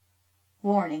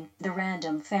Warning, the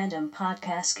Random Fandom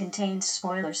podcast contains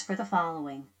spoilers for the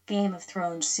following: Game of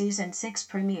Thrones Season 6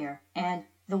 premiere and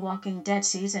The Walking Dead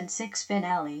Season 6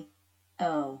 finale.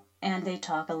 Oh, and they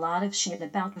talk a lot of shit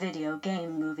about video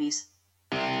game movies.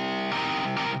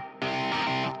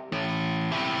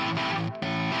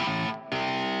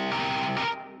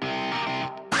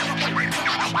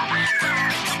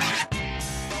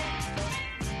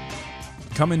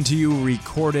 Coming to you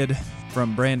recorded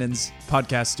from Brandon's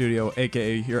podcast studio,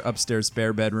 aka your upstairs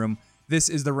spare bedroom. This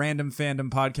is the Random Fandom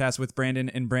podcast with Brandon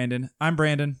and Brandon. I'm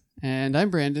Brandon. And I'm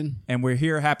Brandon. And we're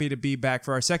here happy to be back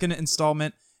for our second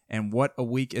installment. And what a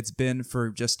week it's been for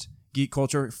just geek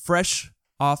culture. Fresh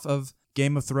off of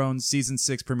Game of Thrones Season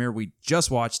 6 premiere. We just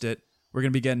watched it. We're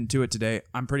going to be getting to it today.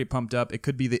 I'm pretty pumped up. It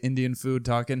could be the Indian food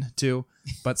talking too,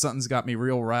 but something's got me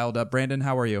real riled up. Brandon,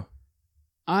 how are you?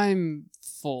 I'm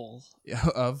full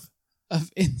Of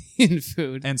Indian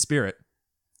food. and spirit.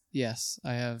 Yes,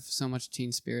 I have so much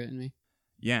teen spirit in me.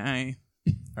 Yeah.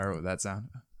 Or that sound.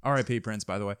 R.I.P. Prince,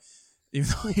 by the way. Even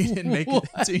though he didn't make it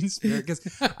teen spirit, because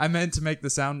I meant to make the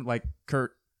sound like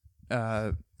Kurt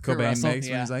Cobain Russell, makes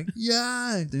when he's like,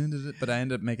 yeah, but I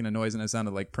ended up making a noise and it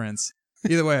sounded like Prince.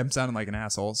 Either way, I'm sounding like an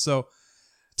asshole. So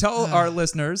tell our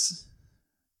listeners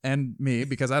and me,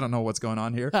 because I don't know what's going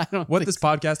on here, what this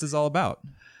podcast is all about.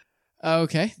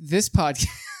 Okay, this podcast...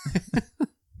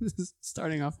 This is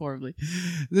starting off horribly.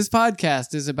 This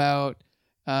podcast is about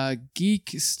geek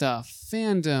stuff,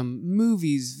 fandom,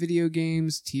 movies, video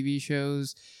games, TV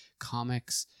shows,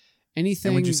 comics, anything.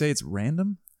 And would you say it's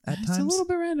random at times? It's a little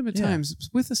bit random at times,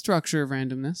 with a structure of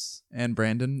randomness. And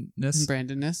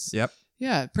Brandonness? Yep.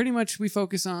 Yeah, pretty much we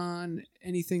focus on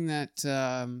anything that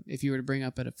if you were to bring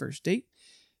up at a first date,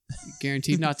 you're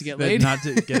guaranteed not to get laid. Not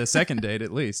to get a second date,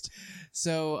 at least.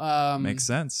 So makes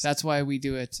sense. That's why we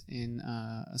do it in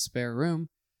a spare room,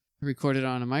 record it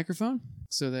on a microphone,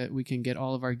 so that we can get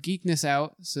all of our geekness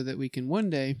out, so that we can one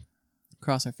day,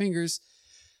 cross our fingers,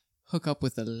 hook up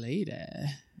with a lady.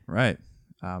 Right.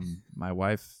 My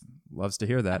wife loves to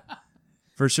hear that.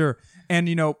 For sure. And,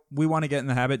 we want to get in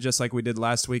the habit, just like we did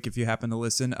last week, if you happen to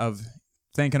listen, of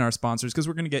thanking our sponsors, because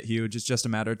we're going to get huge. It's just a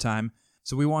matter of time.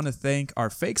 So we want to thank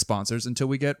our fake sponsors until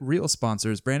we get real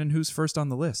sponsors. Brandon, who's first on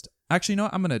the list? Actually, no,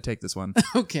 I'm going to take this one.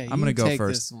 Okay, I'm going to go take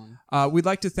first. This one. We'd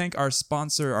like to thank our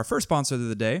sponsor. Our first sponsor of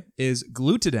the day is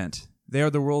Glutident. They are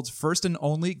the world's first and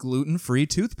only gluten-free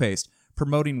toothpaste,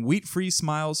 promoting wheat-free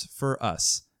smiles for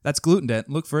us. That's Glutident.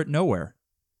 Look for it nowhere.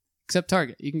 Except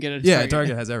Target. You can get it at Target.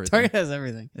 Target has everything. Target has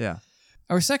everything. Yeah.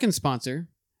 Our second sponsor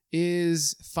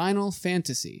is Final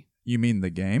Fantasy. You mean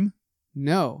the game?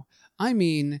 No, I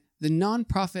mean the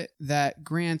nonprofit that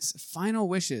grants final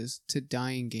wishes to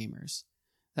dying gamers.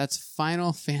 That's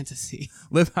Final Fantasy.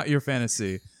 Live out your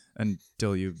fantasy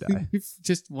until you die.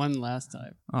 Just one last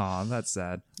time. Aw, that's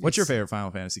sad. What's your favorite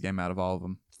Final Fantasy game out of all of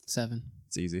them? 7.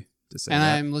 It's easy to say and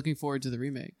that. I'm looking forward to the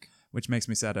remake. Which makes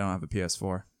me sad I don't have a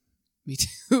PS4. Me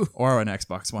too. Or an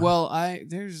Xbox One. Well,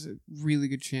 there's a really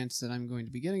good chance that I'm going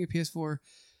to be getting a PS4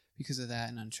 because of that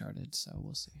and Uncharted, so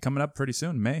we'll see. Coming up pretty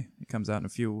soon, May. It comes out in a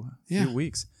few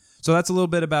weeks. So that's a little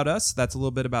bit about us. That's a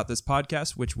little bit about this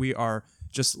podcast, which we are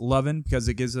just loving because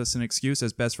it gives us an excuse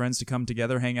as best friends to come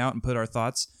together, hang out, and put our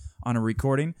thoughts on a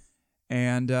recording.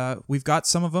 And we've got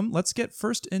some of them. Let's get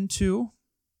first into...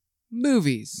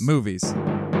 Movies.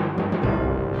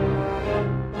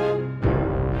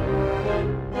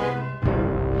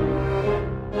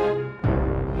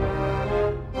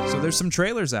 So there's some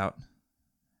trailers out.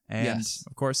 And, yes.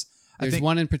 Of course... There's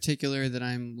one in particular that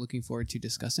I'm looking forward to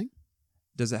discussing.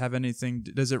 Does it have anything...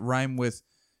 Does it rhyme with...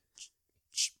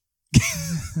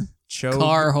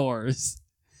 Car whores.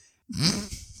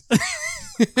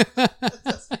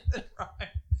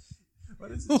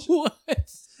 What is it? What?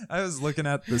 I was looking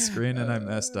at the screen and I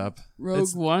messed up.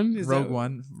 Rogue One? Rogue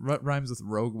One. Rhymes with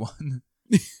Rogue One.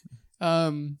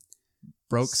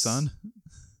 Broke Son.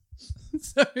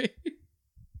 Sorry.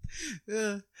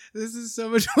 This is so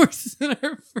much worse than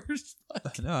our first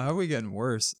podcast. No, how are we getting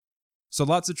worse? So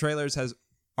lots of trailers has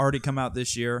already come out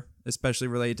this year, especially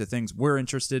related to things we're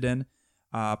interested in.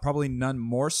 Probably none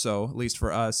more so, at least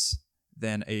for us,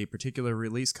 than a particular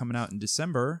release coming out in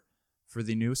December for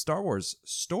the new Star Wars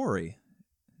story.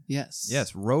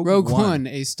 Yes, Rogue One,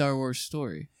 a Star Wars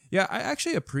story. Yeah, I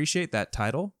actually appreciate that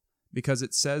title because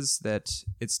it says that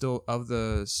it's still of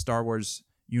the Star Wars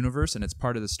universe and it's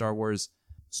part of the Star Wars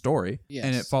story. Yes.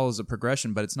 And it follows a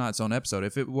progression, but it's not its own episode.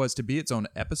 If it was to be its own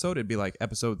episode, it'd be like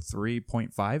episode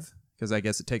 3.5 because I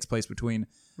guess it takes place between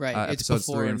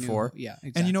episodes 3 and 4. Yeah,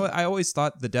 exactly. And you know what? I always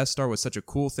thought the Death Star was such a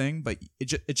cool thing, but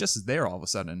it just is there all of a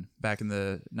sudden back in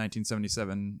the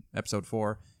 1977 episode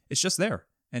 4. It's just there.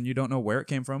 and you don't know where it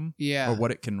came from Yeah. or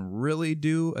what it can really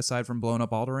do aside from blowing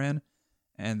up Alderaan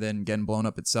and then getting blown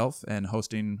up itself and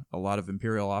hosting a lot of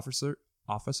Imperial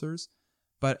officers.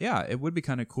 But yeah, it would be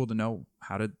kind of cool to know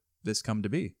how did this come to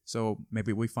be. So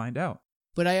maybe we find out.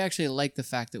 But I actually like the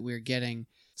fact that we're getting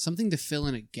something to fill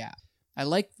in a gap. I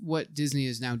like what Disney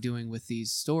is now doing with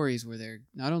these stories where they're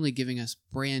not only giving us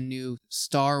brand new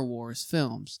Star Wars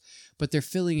films, but they're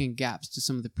filling in gaps to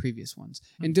some of the previous ones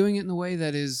and doing it in a way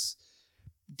that is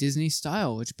Disney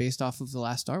style, which based off of the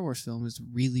last Star Wars film is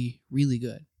really, really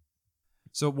good.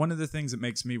 So one of the things that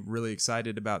makes me really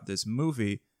excited about this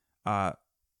movie,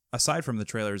 aside from the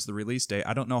trailer, is the release date.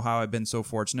 I don't know how I've been so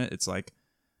fortunate. It's like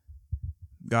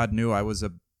God knew I was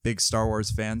a big Star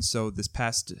Wars fan. So this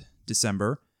past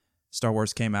December, Star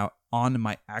Wars came out on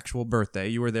my actual birthday.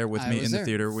 You were there with me in the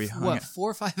theater. We hung What, 4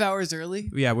 or 5 hours early?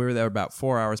 Yeah, we were there about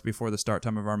 4 hours before the start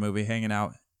time of our movie, hanging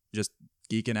out, just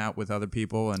geeking out with other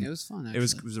people, and It was fun, it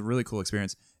was a really cool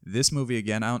experience. This movie,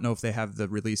 again, I don't know if they have the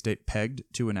release date pegged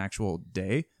to an actual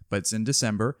day, but it's in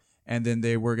December, and then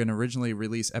they were going to originally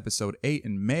release episode 8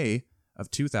 in May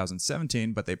of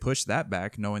 2017, but they pushed that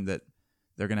back, knowing that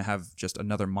they're going to have just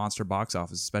another monster box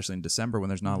office, especially in December when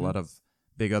there's not a lot of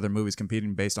big other movies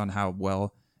competing based on how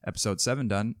well episode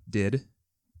 7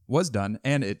 was done,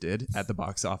 and it did at the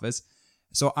box office.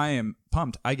 So I am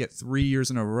pumped. I get 3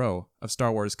 years in a row of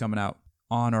Star Wars coming out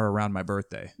on or around my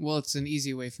birthday. Well, it's an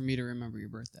easy way for me to remember your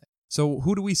birthday. So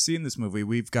who do we see in this movie?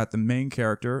 We've got the main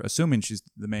character, assuming she's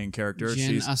the main character. Jyn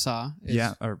She's Asa.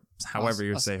 yeah, or however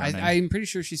you say her name. I'm pretty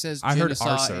sure she says I Jyn heard Asa.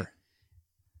 Arser.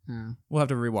 Oh. We'll have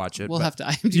to rewatch it. We'll but have to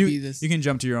IMDb this. You can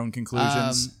jump to your own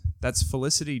conclusions. That's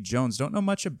Felicity Jones. Don't know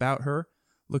much about her.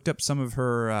 Looked up some of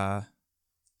her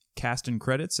cast and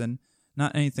credits, and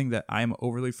not anything that I'm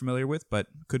overly familiar with, but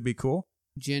could be cool.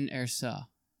 Jyn Erso.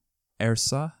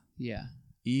 Ersa? Yeah.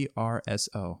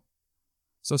 ERSO.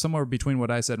 So somewhere between what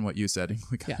I said and what you said.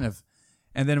 We kind of,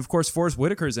 and then of course Forrest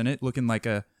Whitaker's in it, looking like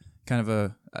a kind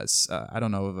of I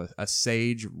don't know, a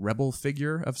sage rebel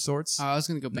figure of sorts. Oh, I was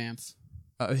gonna go Banff.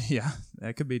 Yeah,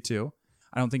 that could be too.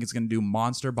 I don't think it's going to do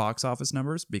monster box office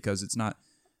numbers because it's not.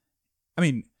 I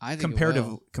mean, I think it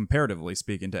will. comparatively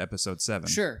speaking to episode 7.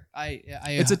 Sure, It's a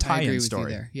I agree tie-in with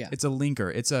story. you there. Yeah, It's a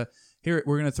linker. It's a here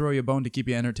we're going to throw you a bone to keep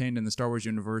you entertained in the Star Wars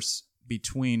universe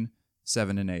between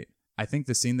 7 and 8. I think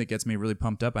the scene that gets me really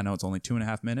pumped up. I know it's only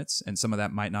 2.5 minutes, and some of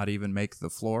that might not even make the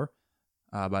floor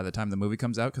by the time the movie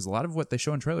comes out, because a lot of what they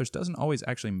show in trailers doesn't always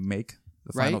actually make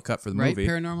the final cut for the movie.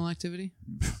 Paranormal Activity.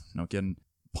 No kidding.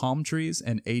 Palm trees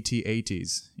and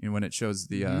AT-ATs. You know, when it shows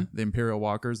the Imperial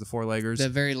Walkers, the four-leggers. The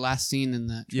very last scene in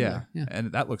that trailer. Yeah,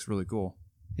 and that looks really cool.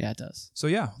 Yeah, it does. So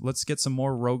yeah, let's get some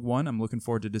more Rogue One. I'm looking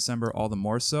forward to December all the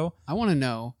more so. I want to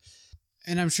know,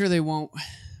 and I'm sure they won't.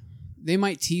 They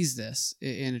might tease this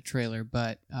in a trailer,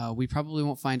 but we probably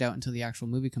won't find out until the actual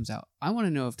movie comes out. I want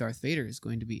to know if Darth Vader is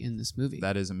going to be in this movie.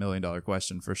 That is $1 million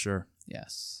question for sure.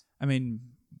 Yes. I mean,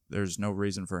 there's no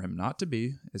reason for him not to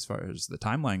be as far as the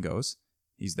timeline goes.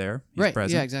 He's there. He's right.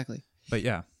 present. Yeah, exactly. But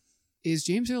yeah. Is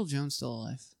James Earl Jones still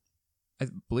alive? I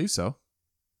believe so.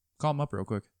 Call him up real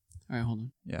quick. All right, hold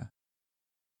on. Yeah.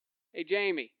 Hey,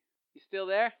 Jamie. You still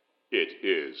there? It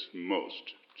is most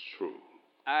true.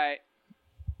 All right.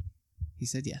 He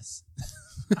said yes.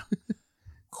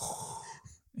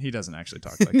 He doesn't actually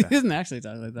talk like He that. doesn't actually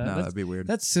talk like that. No, that'd be weird.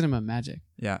 That's cinema magic.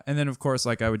 Yeah. And then, of course,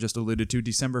 like I just alluded to,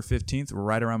 December 15th,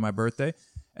 right around my birthday,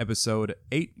 episode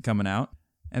 8 coming out.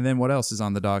 And then what else is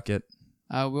on the docket?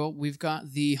 Well, we've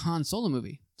got the Han Solo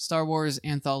movie. Star Wars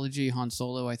Anthology Han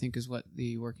Solo, I think is what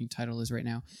the working title is right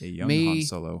now. A young Han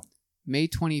Solo. May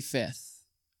 25th,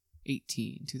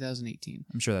 2018.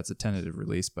 I'm sure that's a tentative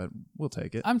release, but we'll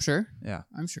take it. I'm sure. Yeah.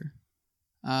 I'm sure.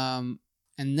 And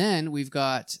then we've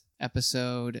got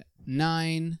episode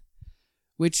 9,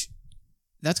 which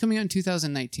that's coming out in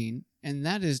 2019, and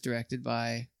that is directed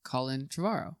by Colin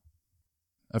Trevorrow.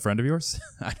 A friend of yours?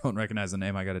 I don't recognize the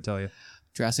name, I got to tell you.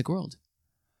 Jurassic World.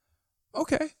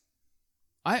 Okay.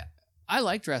 I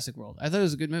like Jurassic World. I thought it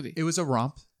was a good movie. It was a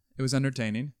romp. It was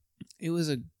entertaining. It was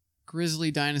a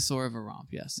grizzly dinosaur of a romp,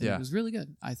 yes. And Yeah. It was really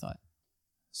good, I thought.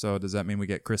 So does that mean we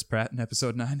get Chris Pratt in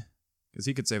episode 9? Because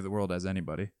he could save the world as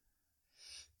anybody.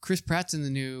 Chris Pratt's in the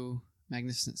new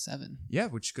Magnificent Seven. Yeah,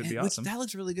 which could be Which- awesome. That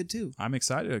looks really good too, I'm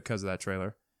excited because of that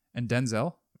trailer. And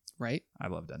Denzel. right? I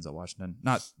love Denzel Washington.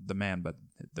 Not the man, but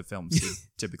the films he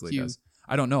typically You. does.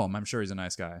 I don't know him. I'm sure he's a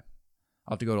nice guy.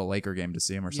 I'll have to go to a Laker game to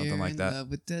see him or something You're like in that. love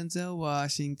with Denzel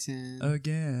Washington.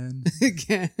 Again.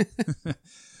 Again.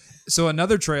 So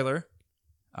another trailer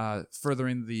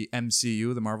furthering the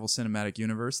MCU, the Marvel Cinematic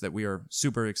Universe, that we are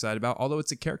super excited about. Although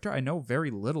it's a character I know very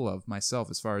little of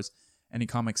myself as far as any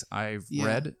comics I've Yeah.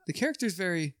 read. The character's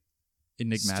very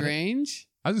Enigmatic. strange.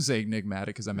 I was gonna say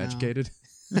enigmatic because I'm No. educated.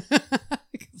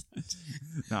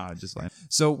 No, just like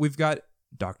so. We've got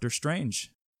Doctor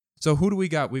Strange. So who do we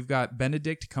got? We've got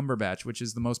Benedict Cumberbatch, which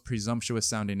is the most presumptuous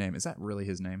sounding name. Is that really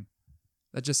his name?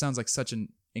 That just sounds like such an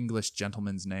English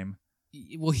gentleman's name.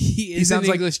 Well, he is sounds an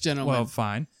like- English gentleman. Well,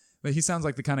 fine. But he sounds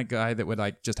like the kind of guy that would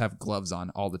like just have gloves on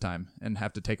all the time and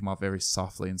have to take them off very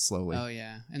softly and slowly. Oh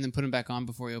yeah, and then put him back on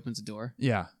before he opens the door.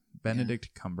 Yeah, Benedict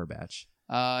Cumberbatch.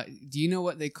 Do you know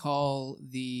what they call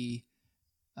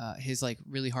his like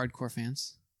really hardcore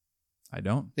fans? I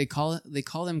don't. They call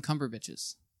them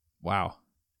Cumberbitches. Wow.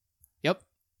 Yep,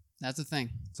 that's a thing.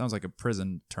 Sounds like a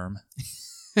prison term.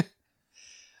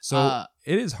 So Uh,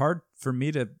 it is hard for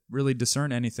me to really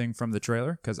discern anything from the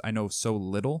trailer because I know so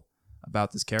little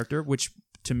about this character, which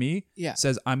to me Yeah.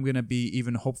 says I'm going to be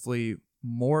even hopefully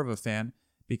more of a fan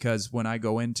because when I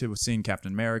go into seeing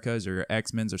Captain America's or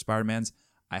X-Men's or Spider-Man's,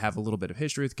 I have a little bit of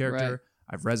history with the character. Right.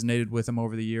 I've resonated with him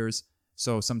over the years.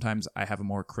 So sometimes I have a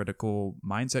more critical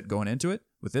mindset going into it.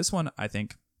 With this one, I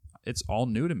think it's all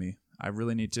new to me. I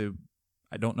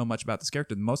don't know much about this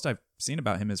character. The most I've seen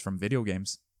about him is from video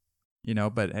games,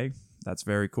 but hey, that's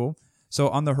very cool. So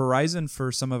on the horizon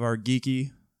for some of our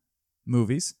geeky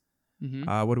movies,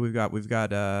 Mhm. what do we got? We've got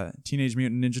Teenage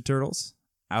Mutant Ninja Turtles,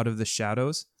 Out of the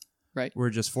Shadows. Right. We're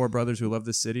just four brothers who love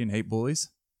the city and hate bullies.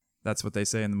 That's what they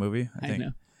say in the movie, I think.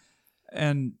 know.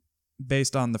 And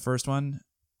based on the first one,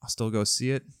 I'll still go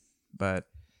see it, but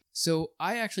So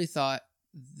I actually thought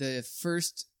the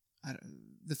first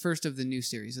of the new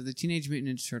series of the Teenage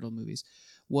Mutant Ninja Turtle movies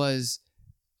was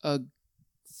a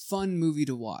fun movie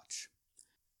to watch.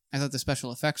 I thought the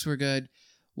special effects were good.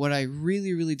 What I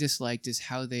really, really disliked is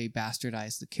how they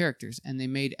bastardized the characters, and they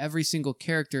made every single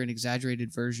character an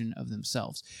exaggerated version of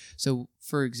themselves. So,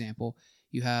 for example,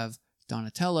 you have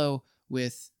Donatello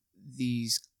with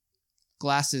these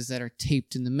glasses that are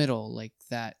taped in the middle, like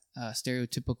that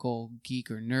stereotypical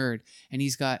geek or nerd, and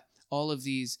he's got all of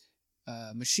these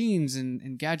machines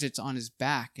and gadgets on his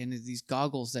back, and these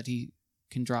goggles that he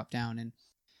can drop down. And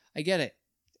I get it,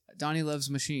 Donnie loves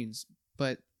machines,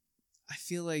 but I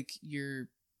feel like you're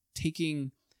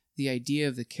taking the idea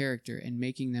of the character and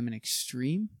making them an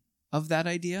extreme of that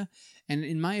idea. And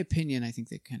in my opinion, I think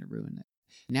they kind of ruined it.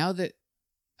 Now that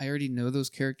I already know those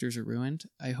characters are ruined,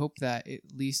 I hope that at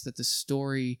least that the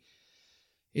story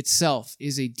itself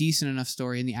is a decent enough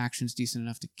story and the action's decent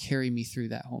enough to carry me through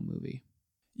that whole movie.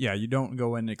 yeah, you don't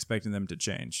go in expecting them to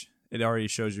change. It already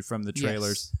shows you from the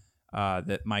trailers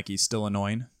that Mikey's still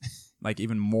annoying, like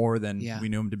even more than Yeah. we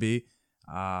knew him to be.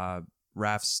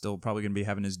 Raph's still probably going to be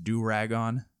having his do-rag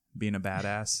on, being a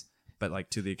badass, but like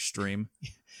to the extreme.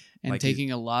 And Like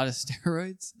taking a lot of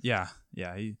steroids. Yeah,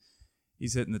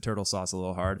 he's hitting the turtle sauce a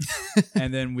little hard.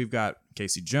 And then we've got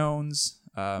Casey Jones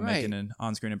making an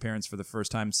on-screen appearance for the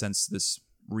first time since this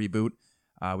reboot.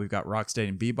 We've got Rocksteady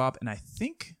and Bebop, and I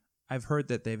think I've heard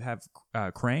that they have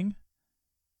Krang.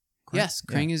 Yes,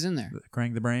 Krang is in there.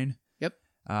 Krang the Brain. Yep.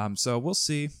 So we'll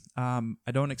see. I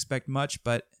don't expect much,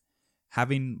 but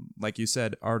having, like you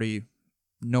said, already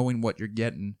knowing what you're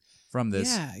getting from this,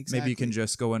 Yeah, maybe you can exactly.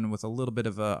 just go in with a little bit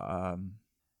of a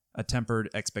tempered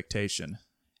expectation.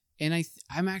 And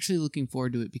I'm actually looking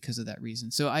forward to it because of that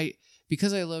reason. So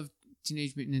because I love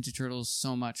Teenage Mutant Ninja Turtles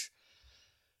so much,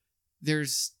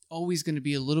 there's always going to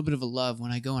be a little bit of a love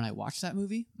when I go and I watch that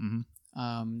movie.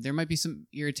 Mm-hmm. There might be some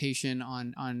irritation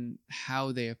on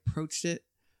how they approached it,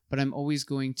 but I'm always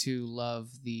going to love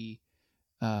the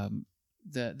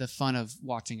fun of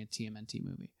watching a TMNT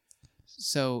movie.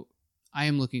 So I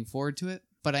am looking forward to it,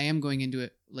 but I am going into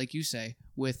it, like you say,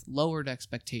 with lowered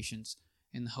expectations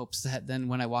in the hopes that then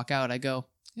when I walk out, I go,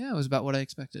 yeah, it was about what I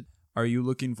expected. Are you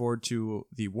looking forward to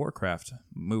the Warcraft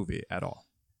movie at all?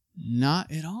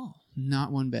 Not at all.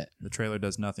 Not one bit. The trailer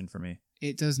does nothing for me.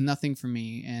 It does nothing for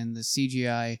me, and the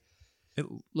CGI It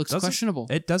looks doesn't- questionable.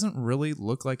 It doesn't really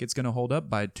look like it's going to hold up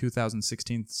by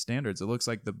 2016 standards. It looks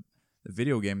like the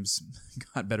video games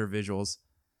got better visuals.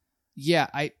 Yeah,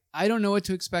 I don't know what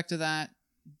to expect of that.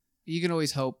 You can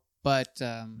always hope, but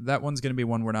That one's going to be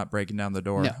one we're not breaking down the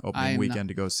door No, I opening am weekend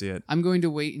to go see it. I'm going to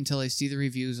wait until I see the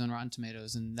reviews on Rotten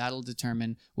Tomatoes, and that'll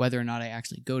determine whether or not I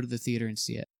actually go to the theater and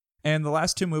see it. And the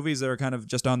last two movies that are kind of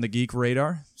just on the geek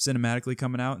radar, cinematically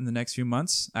coming out in the next few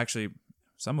months, actually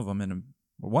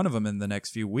one of them in the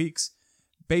next few weeks,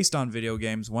 based on video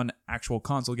games, one actual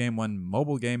console game, one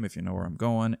mobile game, if you know where I'm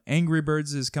going. Angry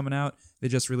Birds is coming out. They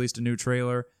just released a new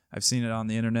trailer. I've seen it on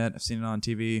the internet. I've seen it on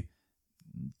TV.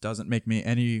 Doesn't make me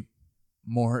any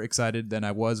more excited than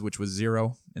I was, which was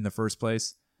 0 in the first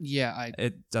place. Yeah,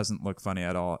 It doesn't look funny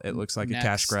at all. It looks like a cash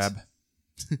Next. grab.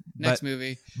 Next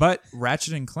movie. But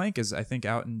Ratchet and Clank is, I think,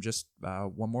 out in just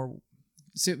one more.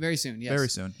 Very soon, yes. Very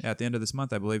soon. Yeah, at the end of this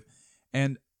month, I believe.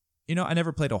 And, I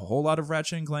never played a whole lot of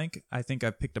Ratchet and Clank. I think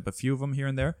I've picked up a few of them here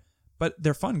and there. But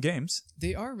they're fun games.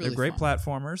 They are really They're great fun.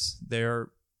 platformers. They're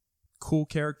cool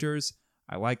characters.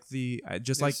 I like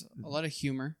There's a lot of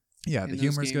humor. Yeah, in the those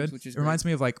humor's games, good. which is It reminds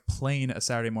me of like playing a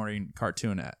Saturday morning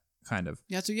cartoon kind of.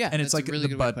 Yeah, so yeah. And it's that's like a really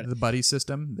good way to put it. the buddy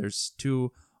system. There's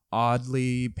two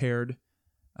oddly paired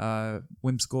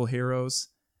whimsical heroes,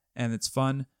 and it's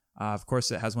fun. Of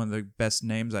course, it has one of the best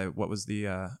names. What was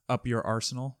the Up Your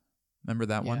Arsenal? Remember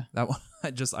that one? Yeah. That one.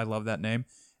 I love that name.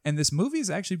 And this movie is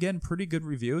actually getting pretty good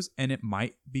reviews, and it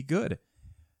might be good.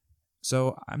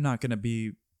 So I'm not going to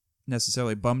be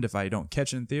necessarily bummed if I don't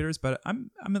catch it in theaters, but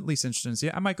I'm at least interested in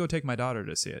seeing it. I might go take my daughter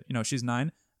to see it. She's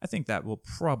 9. I think that will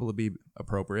probably be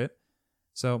appropriate.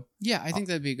 So Yeah, I think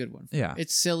that'd be a good one. yeah.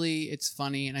 It's silly, it's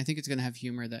funny, and I think it's going to have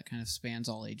humor that kind of spans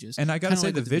all ages. And I gotta Kinda say,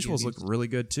 like the with video visuals look games. really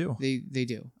good too. They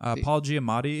do. Paul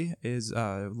Giamatti is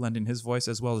lending his voice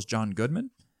as well as John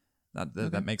Goodman. Not that Okay.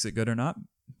 that makes it good or not,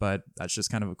 but that's just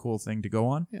kind of a cool thing to go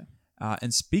on. Yeah.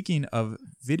 And speaking of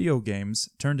video games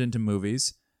turned into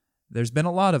movies, there's been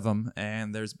a lot of them,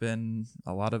 and there's been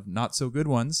a lot of not so good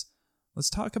ones. Let's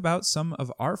talk about some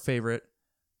of our favorite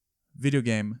video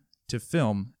game to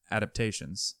film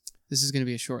adaptations. This is going to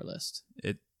be a short list.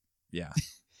 Yeah.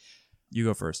 You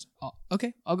go first.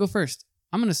 Okay, I'll go first.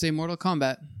 I'm going to say Mortal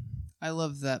Kombat. I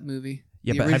love that movie.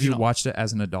 Yeah, The but have you original. watched it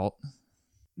as an adult?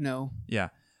 No. Yeah.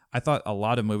 I thought a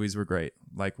lot of movies were great,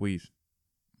 like we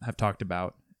have talked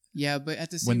about. Yeah, but at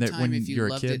the When same they- time, when if you you're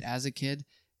a loved kid. it as a kid,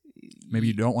 Maybe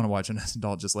you don't want to watch it as an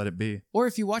adult, just let it be. or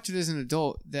if you watch it as an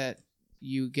adult, that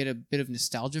you get a bit of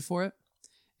nostalgia for it,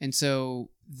 and so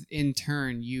in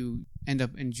turn you end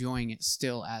up enjoying it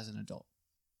still as an adult.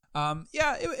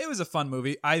 Yeah, it was a fun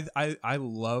movie. I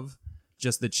love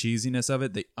just the cheesiness of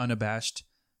it, the unabashed,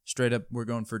 straight up, we're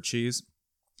going for cheese.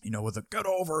 With a get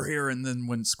over here, and then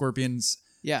when Scorpion's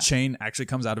Yeah, chain actually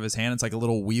comes out of his hand, it's like a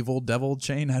little weevil devil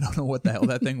chain. I don't know what the hell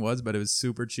that thing was, but it was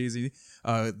super cheesy.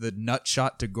 The nut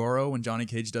shot to Goro when Johnny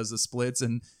Cage does the splits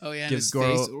and oh yeah, and gives his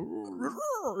Goro.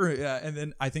 face. Yeah, and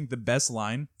then I think the best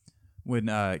line when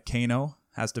Kano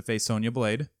has to face Sonya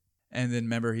Blade, and then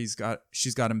remember she's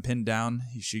got him pinned down.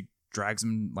 She drags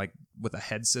him like with a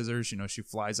head scissors. She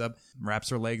flies up, wraps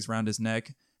her legs around his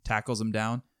neck, tackles him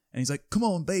down, and he's like, "Come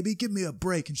on, baby, give me a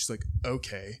break." And she's like,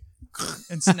 "Okay,"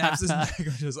 and snaps his neck.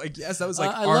 I'm just like, yes, that was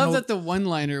like I Arnold. love that the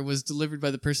one-liner was delivered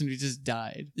by the person who just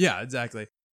died. Yeah, exactly.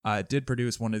 It did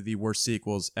produce one of the worst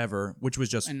sequels ever, which was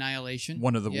just Annihilation.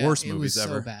 one of the Yeah, worst it movies was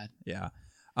ever. So bad. Yeah.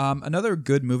 Another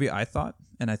good movie I thought,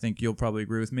 and I think you'll probably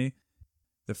agree with me,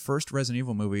 the first Resident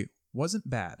Evil movie wasn't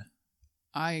bad.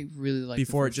 I really like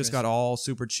Before it just got all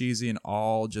super cheesy and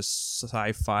all just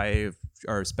sci-fi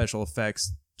or special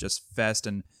effects, just fest.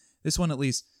 And this one at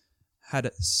least had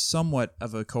somewhat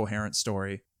of a coherent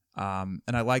story. And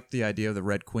I liked the idea of the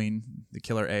Red Queen, the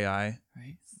killer AI,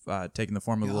 right. taking the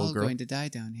form of You're a little all girl. going to die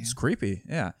down here. It's creepy.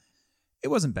 Yeah. It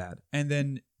wasn't bad. And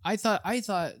then I thought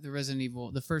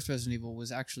the first Resident Evil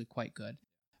was actually quite good.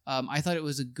 I thought it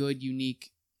was a good,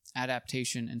 unique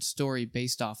adaptation and story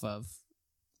based off of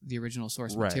the original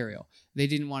source Right. material. They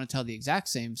didn't want to tell the exact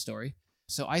same story,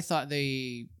 so I thought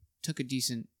they took a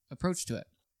decent approach to it.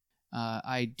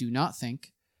 I do not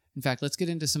think. In fact, let's get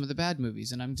into some of the bad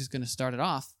movies, and I'm just going to start it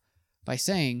off by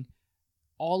saying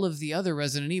all of the other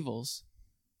Resident Evils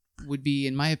would be,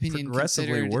 in my opinion,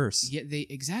 Progressively considered worse. Yeah,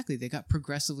 they got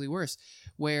progressively worse.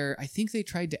 Where I think they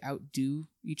tried to outdo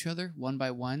each other one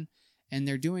by one, and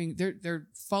they're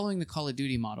following the Call of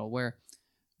Duty model where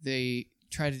they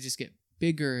try to just get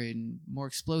bigger and more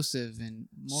explosive and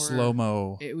more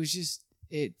slow-mo.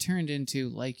 It turned into,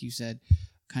 like you said,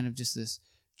 kind of just this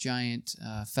giant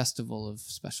festival of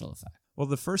special effects. Well,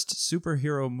 the first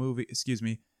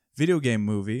video game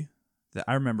movie that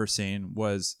I remember seeing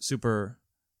was Super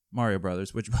Mario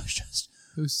Brothers, which was just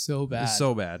It was so bad.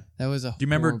 bad. That was a. Do you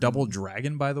remember horrible Double movie.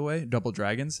 Dragon, by the way? Double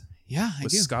Dragons Yeah, I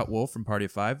with do. Scott Wolf from Party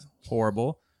of Five.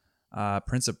 Horrible.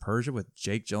 Prince of Persia with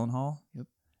Jake Gyllenhaal. Yep.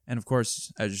 And of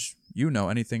course, as you know,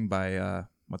 anything by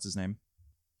what's his name?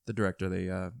 The director.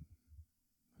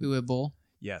 Uwe Boll.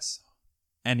 Yes,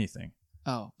 anything.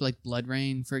 Oh, like Blood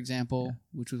Rain, for example,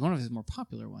 which was one of his more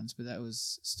popular ones, but that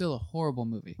was still a horrible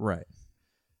movie. Right.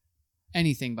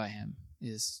 Anything by him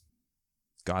is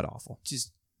God awful.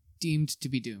 just deemed to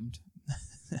be doomed.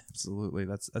 Absolutely.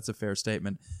 That's a fair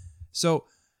statement. So,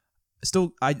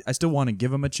 I still want to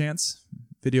give him a chance.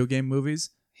 Video game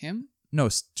movies. Him? No,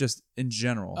 just in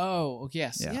general. Oh,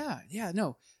 yes. Yeah. Yeah,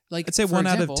 no. Like I'd say for 1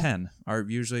 example, out of 10 are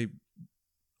usually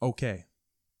okay.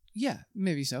 Yeah,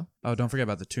 maybe so. Oh, don't forget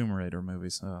about the Tomb Raider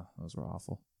movies. Oh, those were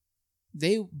awful.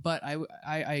 But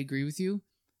I agree with you.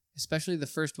 Especially the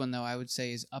first one, though, I would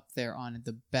say is up there on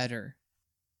the better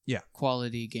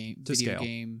quality To video scale.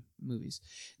 game movies.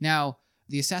 Now,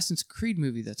 the Assassin's Creed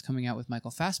movie that's coming out with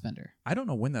Michael Fassbender, I don't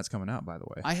know when that's coming out, by the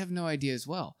way. I have no idea as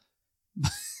well. I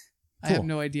Cool. have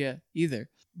no idea either.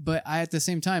 But at the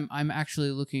same time, I'm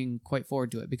actually looking quite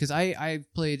forward to it because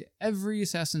I've played every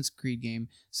Assassin's Creed game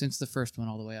since the first one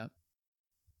all the way up.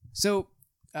 So,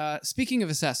 speaking of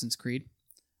Assassin's Creed,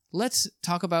 let's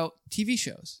talk about TV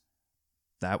shows,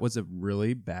 That was a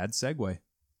really bad segue.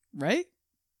 right?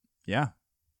 Yeah.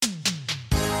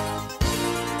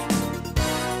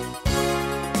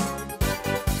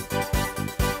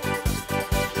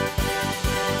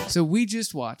 So we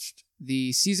just watched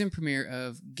the season premiere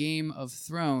of Game of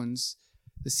Thrones,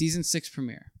 the season 6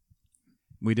 premiere,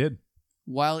 We did.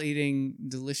 while eating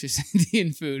delicious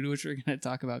Indian food, which we're going to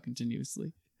talk about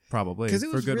continuously. Probably. 'Cause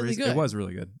it for was good really reason. good. It was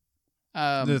really good.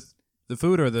 Um, The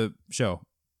food or the show?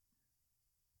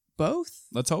 both?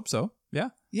 Let's hope so. Yeah.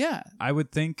 Yeah. I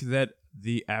would think that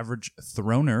the average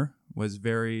throner was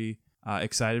very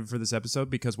excited for this episode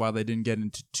because while they didn't get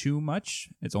into too much,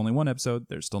 it's only one episode.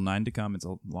 There's still 9 to come. It's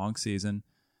a long season.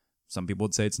 Some people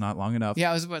would say it's not long enough. Yeah,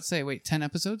 I was about to say, wait, 10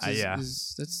 episodes? Yeah.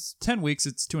 That's 10 weeks,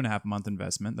 it's 2.5 month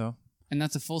investment though. and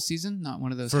that's a full season, not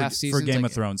one of those For, half seasons. for Game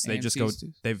like of Thrones, they just AMC go. used to.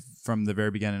 They've from the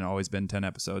very beginning always been 10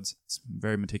 episodes. It's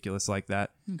very meticulous like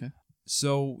that. Okay.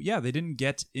 So yeah, they didn't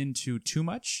get into too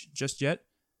much just yet.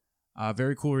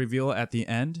 Very cool reveal at the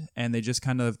end, and they just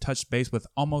kind of touched base with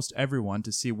almost everyone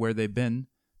to see where they've been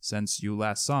since you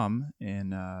last saw them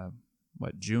in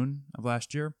June of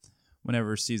last year,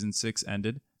 whenever season 5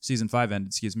 ended.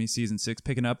 Season 6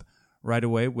 picking up right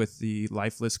away with the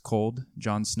lifeless, cold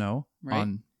Jon Snow Right.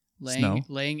 on Snow.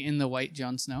 Laying in the white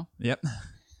Jon Snow. Yep. Wait,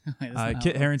 that's not how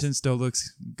Kit it Harington still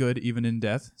looks good even in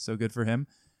death, so good for him.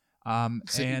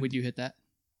 works. So And would you hit that?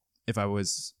 if I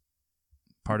was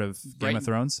part of Game Right. of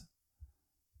Thrones,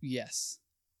 Yes.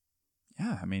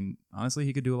 yeah, I mean, honestly,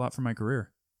 he could do a lot for my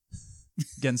career.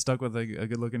 Getting stuck with a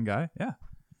good-looking guy, yeah,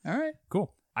 All right.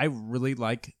 cool. I really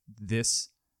like this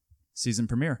season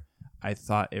premiere. I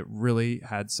thought it really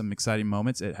had some exciting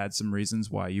moments. It had some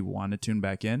reasons why you want to tune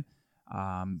back in.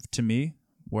 To me,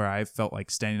 where I felt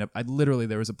like standing up,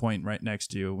 there was a point right next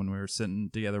to you when we were sitting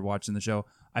together watching the show.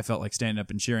 I felt like standing up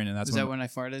and cheering, and that's Was when that when I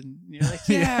farted? And you're like,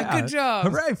 yeah, good job.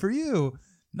 Hooray for you.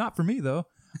 Not for me, though.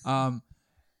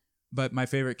 But my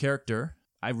favorite character,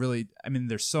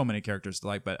 there's so many characters to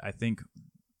like, but I think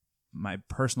my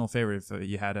personal favorite, if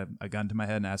you had a gun to my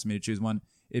head and asked me to choose one,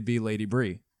 it'd be Lady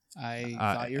Bree. I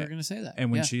thought you were going to say that.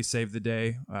 And when Yeah. she saved the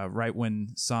day, right when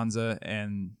Sansa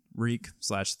and Reek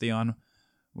 / Theon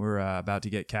were about to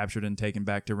get captured and taken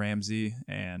back to Ramsay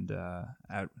and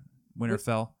at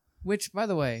Winterfell. Which, by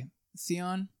the way,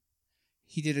 Theon,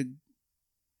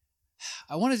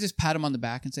 I want to just pat him on the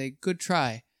back and say, good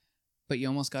try, but you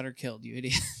almost got her killed, you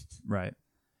idiot. Right.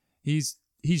 He's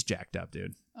jacked up,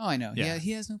 dude. Oh, I know. Yeah. Yeah,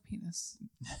 he has no penis.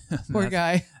 And Poor that's-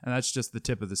 guy. And that's just the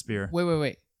tip of the spear.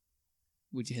 Wait.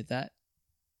 Would you hit that?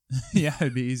 Yeah,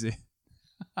 it'd be easy.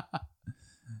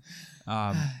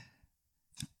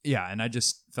 Yeah, and I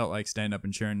just felt like standing up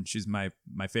and cheering. She's my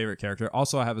favorite character.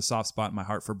 Also, I have a soft spot in my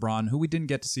heart for Bronn, who we didn't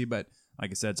get to see, but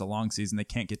like I said, it's a long season. They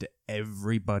can't get to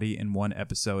everybody in one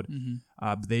episode.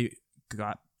 Mm-hmm. They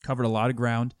covered a lot of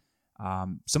ground.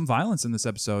 Some violence in this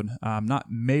episode. Not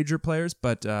major players,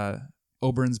 but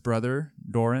Oberyn's brother,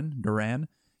 Doran,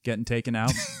 getting taken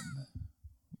out.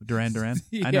 Duran.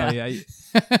 I know, yeah.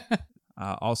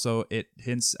 Also, it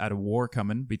hints at a war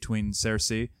coming between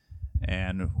Cersei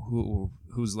and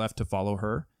who's left to follow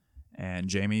her. And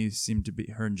Jamie seemed to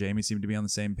be on the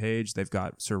same page. They've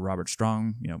got Sir Robert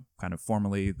Strong, kind of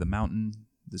formerly the Mountain,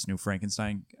 this new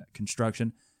Frankenstein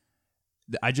construction.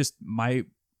 I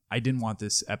didn't want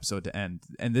this episode to end.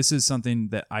 And this is something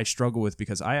that I struggle with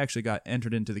because I actually got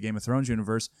entered into the Game of Thrones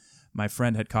universe. My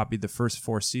friend had copied the first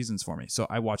 4 seasons for me. So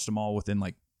I watched them all within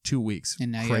like 2 weeks.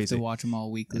 And now you have to watch them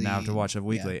all weekly. And now I have to watch it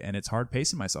weekly. Yeah. And it's hard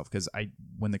pacing myself because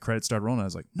when the credits started rolling, I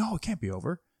was like, no, it can't be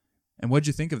over. And what'd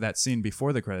you think of that scene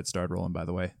before the credits started rolling, by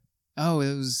the way? Oh,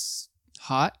 it was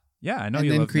hot? Yeah, I know And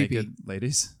you then love creepy. naked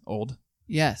ladies. Old.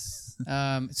 Yes.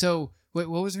 So, wait,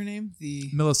 what was her name?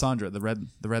 Melisandre,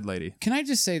 the red lady. Can I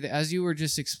just say that as you were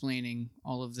just explaining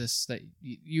all of this, that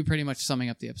you pretty much summing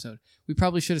up the episode, we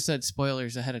probably should have said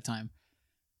spoilers ahead of time.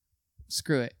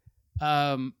 Screw it.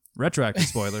 Retroactive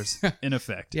spoilers, in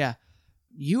effect. Yeah.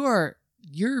 Your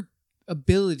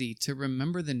ability to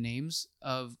remember the names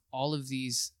of all of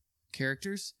these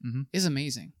characters Mhm. is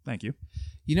amazing. Thank you.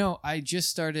 I just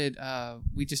started,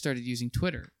 we just started using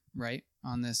Twitter right,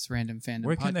 on this Random Fandom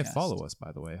Where can they podcast. follow us,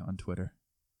 by the way, on Twitter?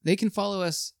 They can follow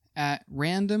us at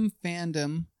Random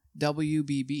Fandom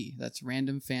WBB. That's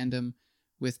Random Fandom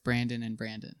with Brandon and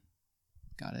Brandon.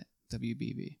 Got it.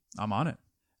 WBB. I'm on it.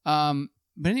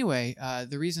 But anyway,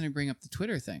 the reason I bring up the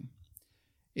Twitter thing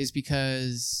is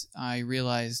because I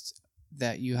realized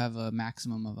that you have a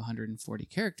maximum of 140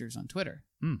 characters on Twitter.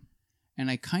 And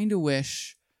I kind of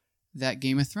wish that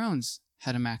Game of Thrones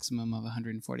had a maximum of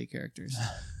 140 characters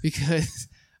because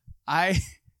I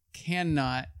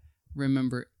cannot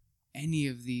remember any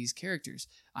of these characters.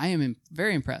 I am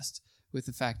very impressed with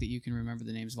the fact that you can remember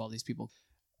the names of all these people,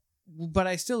 but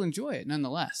I still enjoy it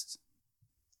nonetheless.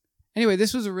 Anyway,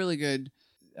 this was a really good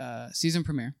season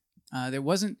premiere. There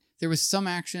was some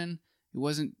action. It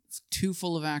wasn't too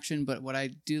full of action, but what I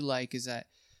do like is that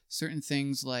certain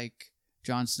things like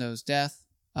Jon Snow's death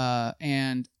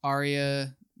and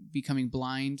Arya becoming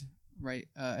blind right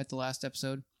at the last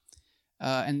episode.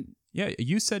 And yeah,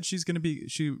 you said she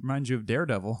reminds you of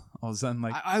Daredevil. All of a sudden,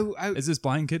 like, is this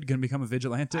blind kid going to become a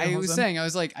vigilante? I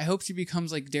was like, I hope she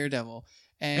becomes like Daredevil.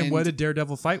 And what did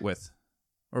Daredevil fight with?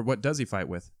 Or what does he fight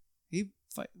with? He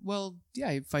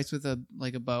fights with a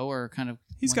bow or kind of.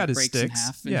 He's got his breaks sticks.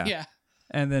 in half and, yeah.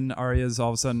 And then Arya's all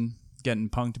of a sudden getting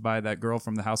punked by that girl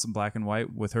from the House of Black and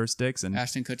White with her sticks. And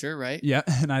Ashton Kutcher, right? yeah,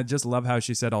 and I just love how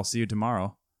she said, "I'll see you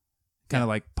tomorrow," kind of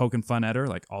like poking fun at her,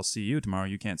 like, "I'll see you tomorrow.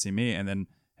 You can't see me." And then,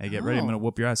 hey, get ready, I'm gonna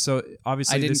whoop your ass. So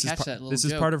obviously, I didn't this catch that little is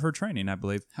joke. part of her training, I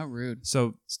believe. How rude!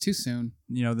 So It's too soon.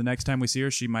 the next time we see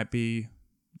her, she might be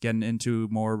getting into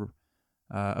more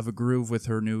of a groove with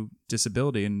her new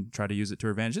disability and try to use it to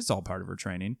her advantage. It's all part of her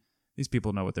training. These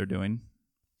people know what they're doing.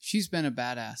 She's been a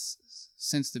badass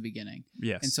since the beginning.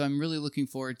 Yes. And so I'm really looking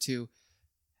forward to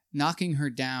knocking her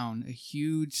down a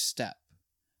huge step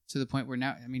to the point where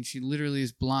now, I mean, she literally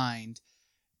is blind,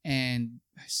 and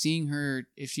seeing her,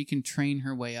 if she can train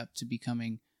her way up to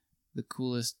becoming the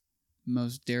coolest,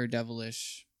 most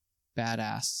daredevilish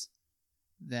badass,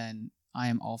 then I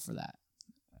am all for that.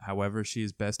 However, she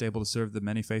is best able to serve the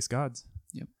many-faced gods.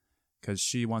 Yep. Because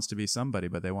she wants to be somebody,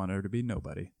 but they want her to be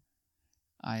nobody.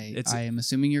 I am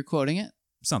assuming you're quoting it.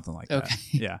 Something like Okay.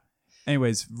 that. Yeah.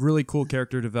 Anyways, really cool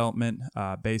character development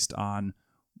based on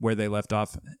where they left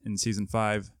off in season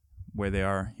 5, where they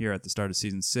are here at the start of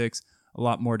season 6. A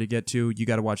lot more to get to. You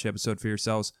got to watch the episode for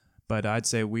yourselves. But I'd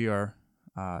say we are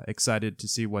excited to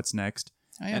see what's next.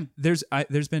 I am. And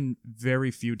there's been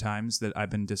very few times that I've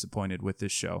been disappointed with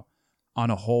this show. On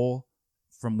a whole,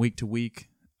 from week to week,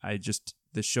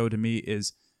 this show to me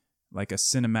is like a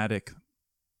cinematic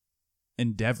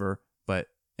endeavor, but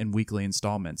in weekly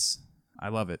installments. I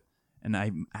love it. And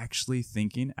I'm actually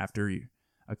thinking, after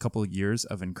a couple of years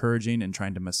of encouraging and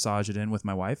trying to massage it in with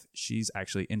my wife, she's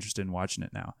actually interested in watching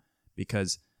it now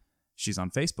because she's on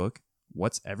Facebook.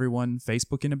 What's everyone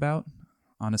Facebooking about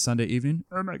on a Sunday evening?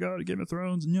 Oh my God, Game of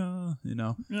Thrones. Yeah,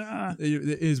 Yeah.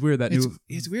 It is weird that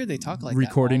It's weird they talk like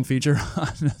recording that. feature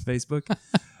on Facebook.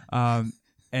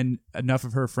 And enough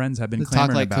of her friends have been The clamoring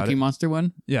talk like about Cookie it. Monster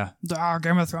one. Yeah.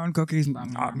 Game of Thrones cookies.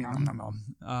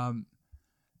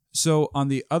 So on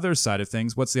the other side of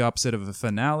things, what's the opposite of a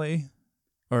finale?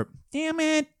 Or, damn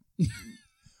it.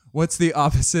 What's the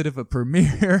opposite of a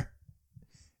premiere?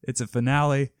 It's a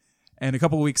finale. And a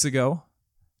couple weeks ago,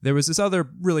 there was this other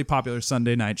really popular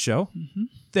Sunday night show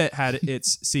that had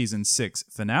its season 6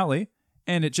 finale.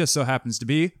 And it just so happens to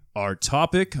be our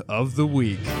topic of the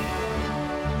week.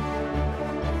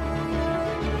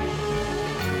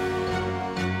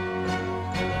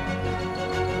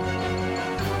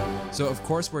 So, of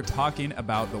course, we're talking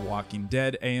about The Walking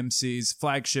Dead, AMC's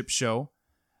flagship show.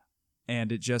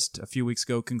 And it just a few weeks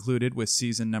ago concluded with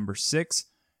season number 6.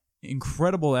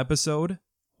 Incredible episode,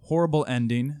 horrible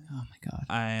ending. Oh my God.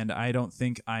 And I don't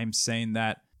think I'm saying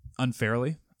that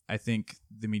unfairly. I think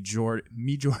the majority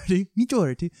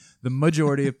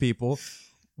of people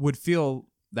would feel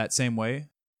that same way.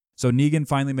 So Negan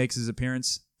finally makes his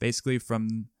appearance basically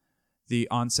from the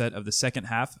onset of the second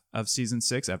half of season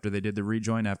 6 after they did the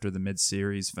rejoin after the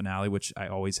mid-series finale, which I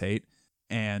always hate.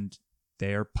 And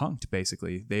they are punked,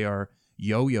 basically. They are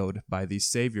yo-yoed by these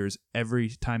saviors. Every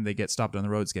time they get stopped on the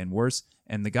road, it's getting worse.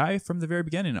 And the guy from the very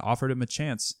beginning offered him a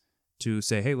chance to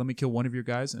say, hey, let me kill one of your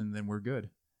guys, and then we're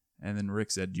good. And then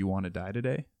Rick said, do you want to die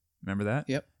today? Remember that?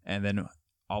 Yep. And then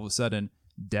all of a sudden,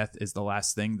 death is the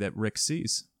last thing that Rick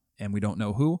sees. And we don't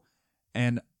know who.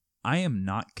 And I am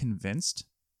not convinced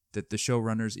that the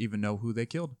showrunners even know who they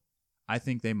killed. I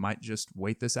think they might just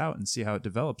wait this out and see how it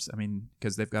develops. I mean,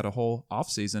 because they've got a whole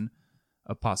off-season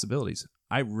of possibilities.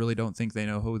 I really don't think they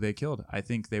know who they killed. I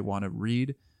think they want to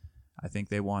read. I think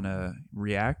they want to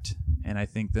react. And I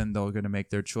think then they're going to make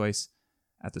their choice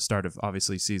at the start of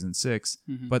obviously season 6.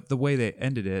 Mhm. But the way they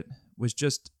ended it was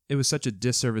it was such a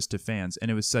disservice to fans,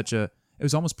 and it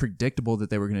was almost predictable that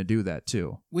they were going to do that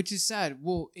too. Which is sad.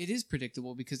 Well, it is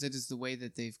predictable because it is the way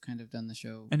that they've kind of done the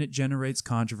show. And it generates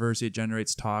controversy, it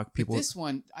generates talk. People But this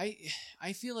one,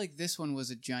 I feel like this one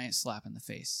was a giant slap in the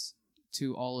face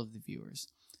to all of the viewers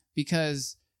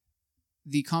because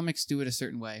the comics do it a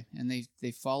certain way, and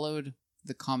they followed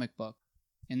the comic book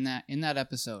in that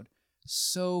episode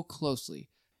so closely,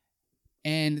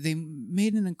 and they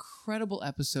made an incredible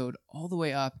episode all the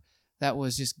way up that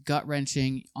was just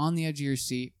gut-wrenching, on the edge of your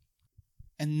seat.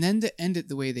 And then to end it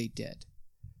the way they did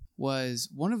was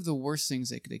one of the worst things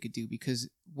they could do, because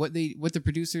what the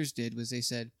producers did was they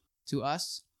said, to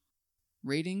us,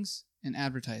 ratings and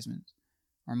advertisements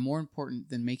are more important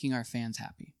than making our fans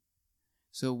happy.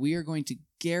 So we are going to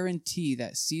guarantee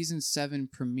that season 7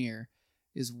 premiere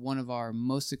is one of our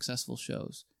most successful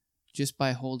shows just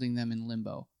by holding them in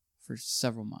limbo for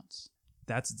several months.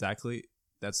 That's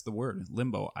the word,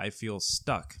 limbo. I feel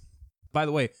stuck. By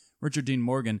the way, Richard Dean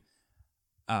Morgan,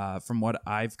 from what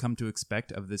I've come to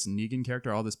expect of this Negan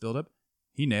character, all this buildup,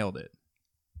 he nailed it.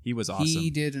 He was awesome. He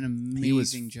did an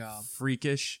amazing job.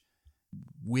 Freakish,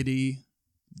 witty,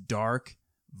 dark,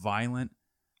 violent,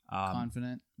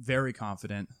 Confident. very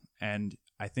confident. And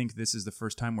I think this is the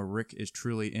first time where Rick is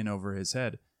truly in over his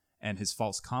head, and his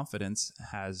false confidence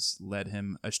has led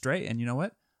him astray. And you know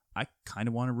what? I kind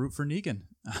of want to root for Negan.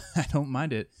 I don't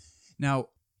mind it. Now,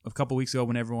 a couple weeks ago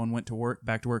when everyone went to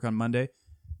back to work on Monday,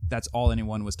 that's all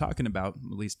anyone was talking about,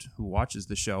 at least who watches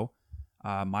the show.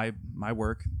 My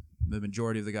work, the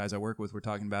majority of the guys I work with were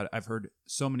talking about it. I've heard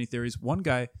so many theories. One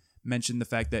guy mentioned the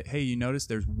fact that, hey, you notice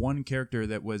there's one character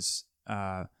that was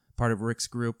part of Rick's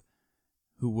group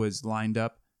who was lined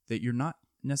up that you're not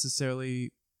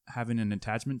necessarily having an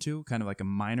attachment to, kind of like a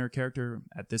minor character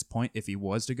at this point. If he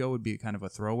was to go, would be kind of a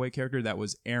throwaway character. That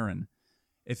was Aaron.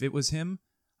 If it was him,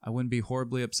 I wouldn't be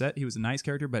horribly upset. He was a nice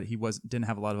character, but he didn't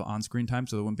have a lot of on-screen time,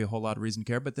 so there wouldn't be a whole lot of reason to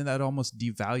care. But then that'd almost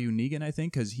devalue Negan, I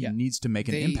think, because he needs to make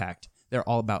an impact. They're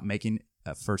all about making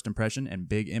a first impression and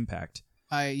big impact.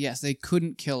 Yes, they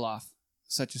couldn't kill off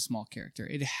such a small character.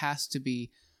 It has to be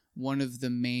one of the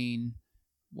main,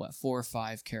 4 or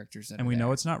 5 characters that and we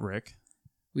know it's not Rick.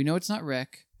 We know it's not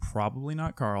Rick. Probably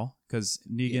not Carl, because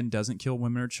Negan doesn't kill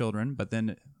women or children, but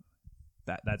then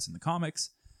that's in the comics.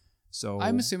 So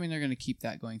I'm assuming they're going to keep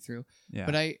that going through. Yeah.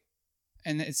 But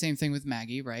and the same thing with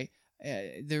Maggie, right?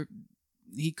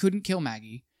 He couldn't kill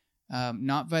Maggie,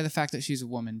 not by the fact that she's a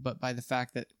woman, but by the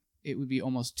fact that it would be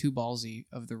almost too ballsy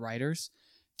of the writers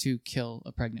to kill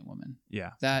a pregnant woman.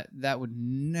 Yeah. That would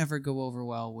never go over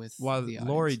well with the audience.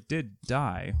 Laurie did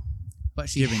die, but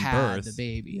she giving had birth. the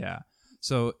baby. Yeah.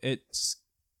 So it's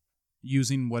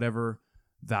using whatever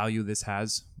value this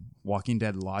has, Walking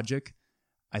Dead logic.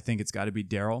 I think it's got to be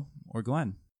Daryl or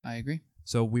Glenn. I agree.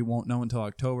 So we won't know until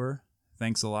October.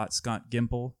 Thanks a lot, Scott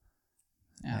Gimple.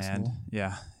 Asshole. And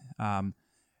yeah,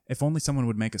 if only someone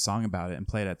would make a song about it and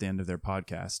play it at the end of their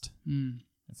podcast.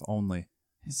 If only.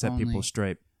 Set people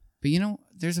straight. But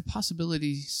there's a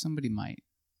possibility somebody might.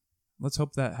 Let's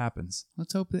hope that happens.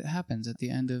 Let's hope it happens at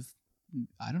the end of,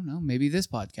 I don't know, maybe this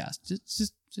podcast.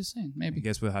 Just saying, maybe. I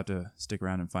guess we'll have to stick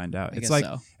around and find out. I guess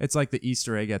so. It's like the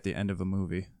Easter egg at the end of a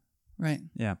movie. Right.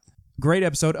 Yeah. Great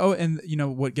episode. Oh, and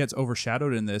what gets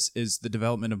overshadowed in this is the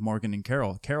development of Morgan and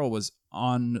Carol. Carol was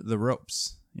on the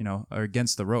ropes, or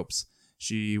against the ropes.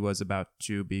 She was about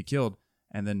to be killed,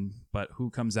 but who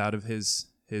comes out of his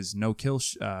no-kill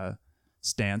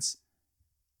stance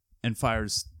and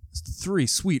fires 3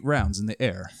 sweet rounds in the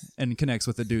air and connects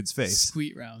with the dude's face.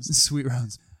 Sweet rounds. Sweet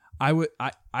rounds.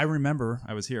 I remember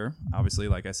I was here. Obviously,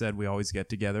 like I said, we always get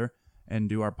together and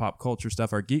do our pop culture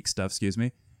stuff, our geek stuff, excuse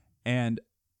me. And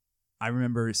I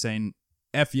remember saying,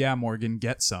 F yeah, Morgan,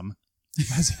 get some.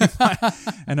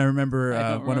 And I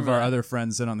remember one of our other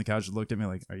friends sitting on the couch looked at me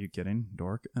like, are you kidding,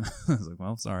 dork? And I was like,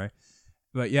 well, sorry.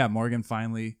 But yeah, Morgan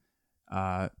finally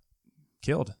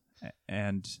killed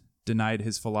and denied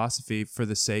his philosophy for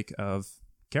the sake of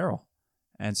Carol.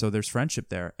 And so there's friendship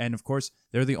there. And of course,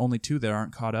 they're the only 2 that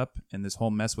aren't caught up in this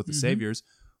whole mess with the Saviors,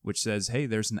 which says, hey,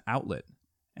 there's an outlet.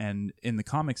 And in the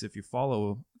comics, if you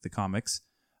follow the comics,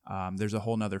 there's a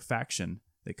whole nother faction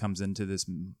that comes into this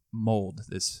mold.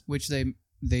 Which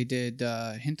they did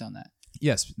hint on that.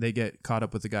 Yes, they get caught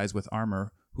up with the guys with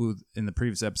armor who, in the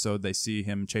previous episode, they see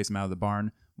him chase him out of the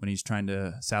barn when he's trying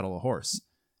to saddle a horse.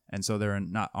 And so they're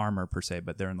in not armor per se,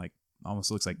 but they're in almost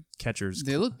looks like catchers.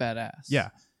 They look badass. Yeah.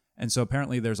 And so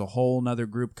apparently there's a whole nother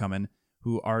group coming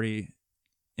who already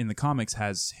in the comics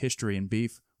has history and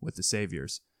beef with the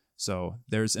Saviors. So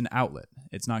there's an outlet.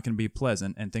 It's not going to be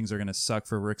pleasant and things are going to suck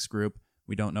for Rick's group.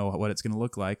 We don't know what it's going to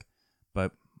look like,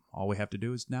 but all we have to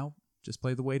do is now just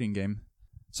play the waiting game.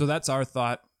 So that's our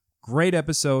thought. Great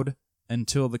episode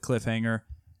until the cliffhanger,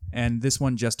 and this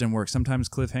one just didn't work. Sometimes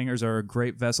cliffhangers are a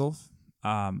great vessel.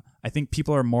 I think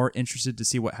people are more interested to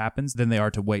see what happens than they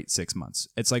are to wait 6 months.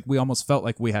 It's like we almost felt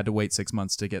like we had to wait 6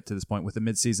 months to get to this point with the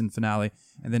mid-season finale,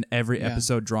 and then every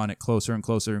episode drawing it closer and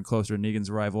closer and closer to Negan's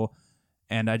arrival.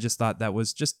 And I just thought that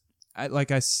was just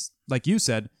like you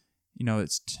said,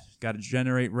 it's got to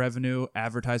generate revenue,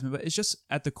 advertisement, but it's just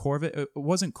at the core of it, it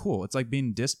wasn't cool. It's like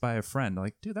being dissed by a friend.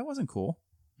 Like, dude, that wasn't cool.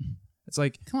 It's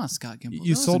like, come on, Scott Gimple.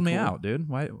 You sold me out, dude.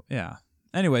 Why? Yeah.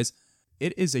 Anyways,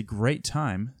 it is a great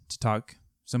time to talk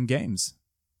some games.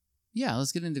 Yeah,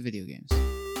 let's get into video games.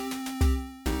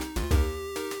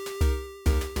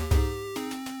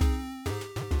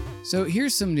 So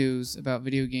here's some news about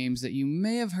video games that you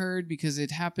may have heard because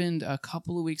it happened a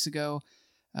couple of weeks ago.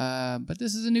 But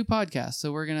this is a new podcast,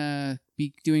 so we're going to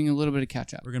be doing a little bit of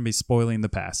catch-up. We're going to be spoiling the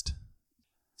past.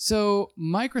 So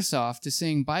Microsoft is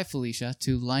saying bye, Felicia,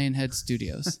 to Lionhead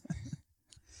Studios.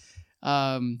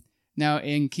 Now,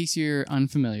 in case you're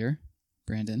unfamiliar,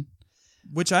 Brandon.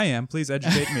 Which I am. Please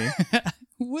educate me.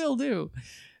 Will do.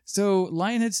 So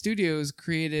Lionhead Studios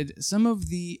created some of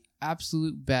the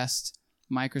absolute best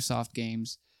Microsoft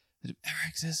games that have ever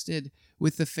existed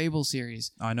with the Fable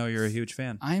series. I know you're a huge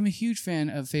fan. I'm a huge fan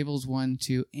of Fables 1,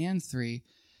 2, and 3.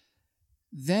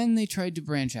 Then they tried to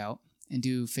branch out and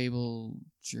do Fable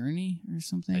Journey or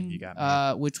something. You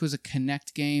got me. Which was a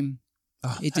Kinect game.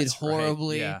 Oh, it did that's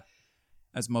horribly. Right. Yeah.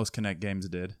 As most Kinect games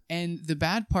did. And the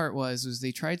bad part was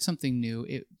they tried something new.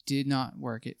 It did not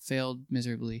work. It failed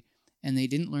miserably. And they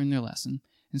didn't learn their lesson.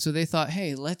 And so they thought,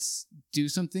 hey, let's do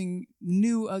something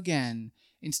new again.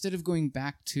 Instead of going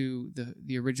back to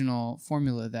the original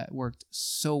formula that worked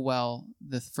so well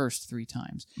the first 3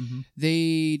 times,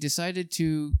 they decided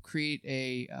to create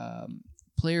a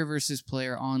player versus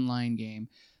player online game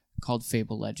called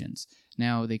Fable Legends.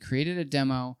 Now, they created a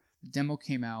demo. The demo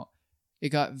came out. It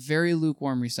got very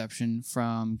lukewarm reception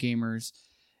from gamers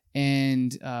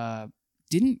and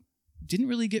didn't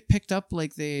really get picked up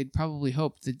like they had probably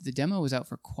hoped. The demo was out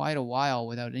for quite a while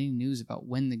without any news about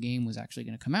when the game was actually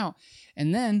going to come out.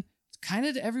 And then, kind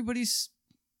of to everybody's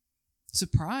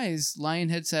surprise,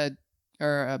 Microsoft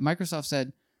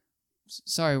said,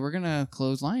 sorry, we're going to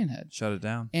close Lionhead. Shut it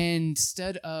down. And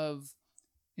instead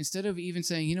of even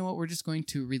saying, you know what, we're just going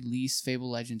to release Fable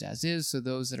Legends as is, so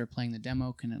those that are playing the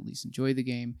demo can at least enjoy the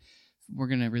game, we're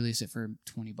going to release it for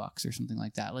 $20 or something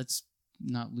like that. Let's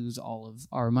not lose all of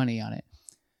our money on it.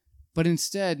 But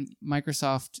instead,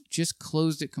 Microsoft just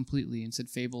closed it completely and said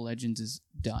Fable Legends is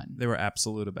done. They were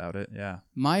absolute about it, yeah.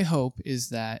 My hope is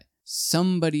that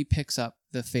somebody picks up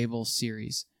the Fable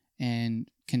series and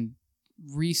can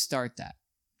restart that.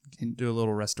 Can do a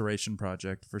little restoration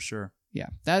project for sure. Yeah,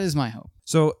 that is my hope.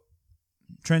 So,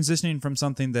 transitioning from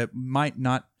something that might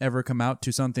not ever come out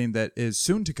to something that is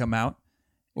soon to come out.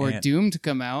 Or doomed to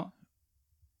come out.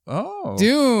 Oh.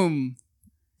 Doom!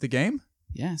 The game?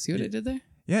 Yeah, see what I did there?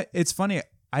 Yeah, it's funny.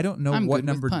 I don't know what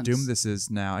number puns. Doom this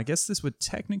is now. I guess this would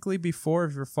technically be 4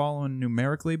 if you're following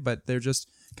numerically, but they're just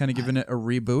kind of giving it a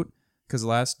reboot because the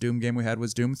last Doom game we had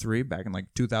was Doom 3 back in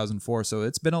like 2004, so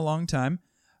it's been a long time.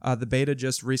 The beta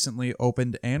just recently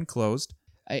opened and closed.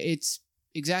 It's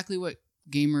exactly what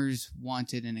gamers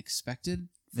wanted and expected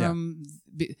from...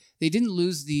 Yeah. They didn't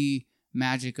lose the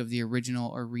magic of the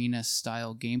original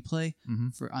arena-style gameplay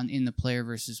in the player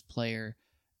versus player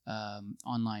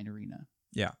online arena.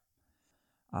 Yeah.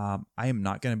 I am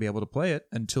not going to be able to play it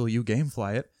until you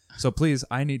GameFly it. So please,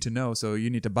 I need to know. So you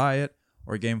need to buy it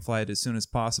or GameFly it as soon as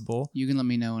possible. You can let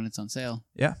me know when it's on sale.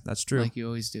 Yeah, that's true. Like you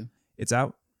always do. It's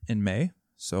out in May,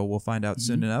 so we'll find out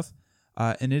soon enough.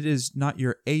 And it is not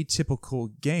your atypical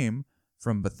game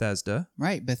from Bethesda.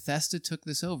 Right. Bethesda took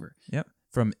this over. Yep.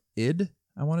 From id,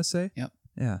 I want to say. Yep.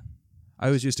 Yeah. I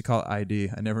always used to call it ID.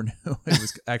 I never knew it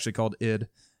was actually called id.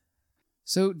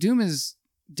 So Doom is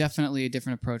definitely a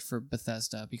different approach for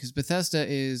Bethesda because Bethesda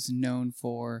is known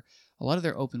for a lot of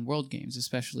their open world games,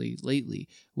 especially lately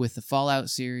with the Fallout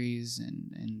series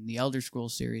and the Elder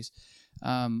Scrolls series.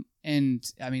 And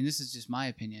I mean, this is just my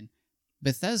opinion.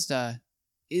 Bethesda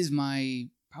is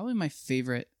probably my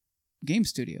favorite game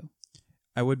studio.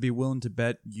 I would be willing to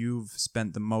bet you've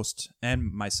spent the most,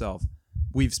 and myself,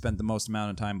 we've spent the most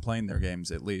amount of time playing their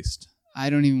games at least. I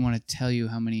don't even want to tell you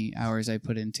how many hours I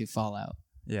put into Fallout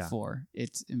 4.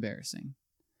 It's embarrassing.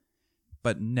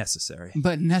 But necessary.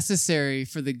 But necessary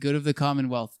for the good of the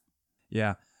Commonwealth.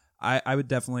 Yeah, I would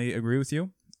definitely agree with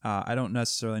you. I don't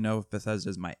necessarily know if Bethesda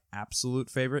is my absolute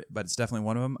favorite, but it's definitely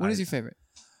one of them. What is your favorite?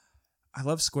 I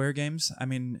love Square games. I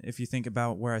mean, if you think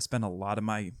about where I spent a lot of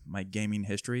my gaming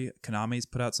history, Konami's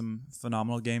put out some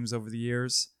phenomenal games over the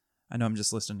years. I know I'm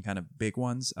just listing kind of big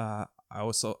ones. I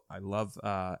love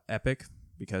Epic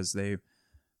because they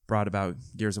brought about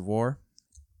Gears of War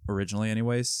originally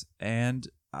anyways. And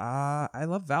I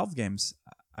love Valve games.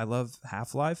 I love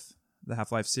Half-Life, the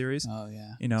Half-Life series. Oh,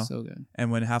 yeah. You know, so good.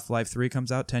 And when Half-Life 3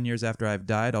 comes out 10 years after I've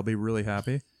died, I'll be really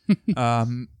happy.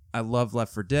 I love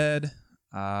Left 4 Dead.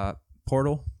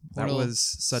 Portal. That was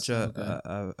such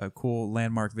a cool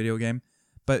landmark video game.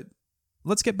 But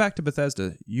let's get back to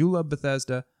Bethesda. You love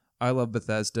Bethesda. I love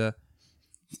Bethesda.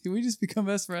 Did we just become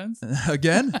best friends?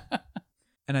 Again?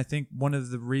 And I think one of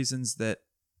the reasons that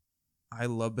I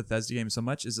love Bethesda games so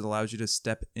much is it allows you to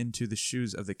step into the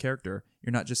shoes of the character.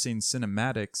 You're not just seeing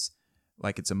cinematics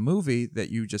like it's a movie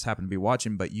that you just happen to be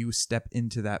watching, but you step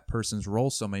into that person's role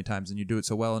so many times and you do it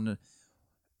so well. And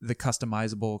the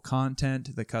customizable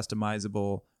content, the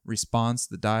customizable response,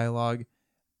 the dialogue,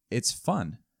 it's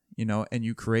fun, you know, and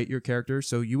you create your character,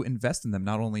 so you invest in them,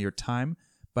 not only your time,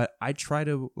 but I try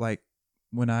to, like,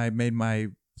 when I made my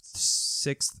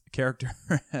 6th character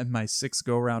and my 6th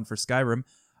go-around for Skyrim,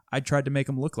 I tried to make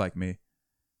him look like me.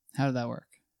 How did that work?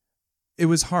 It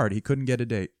was hard. He couldn't get a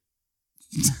date.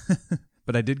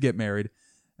 But I did get married.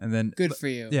 And then Good for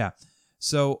you. Yeah.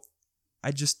 So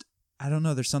I don't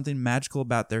know. There's something magical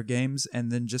about their games,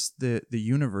 and then just the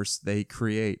universe they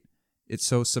create. It's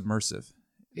so submersive.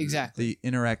 Exactly. The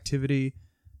interactivity,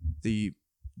 the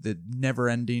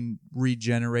never-ending,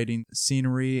 regenerating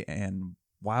scenery and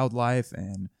wildlife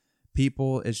and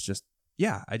people. It's just,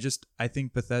 yeah. I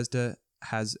think Bethesda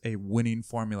has a winning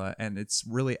formula, and it's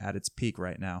really at its peak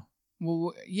right now.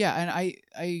 Well, yeah, and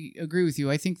I agree with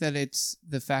you. I think that it's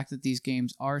the fact that these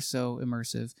games are so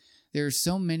immersive. There's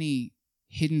so many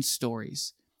hidden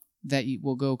stories that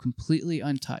will go completely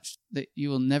untouched, that you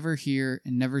will never hear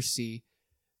and never see,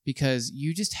 because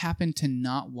you just happen to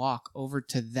not walk over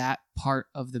to that part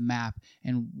of the map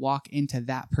and walk into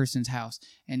that person's house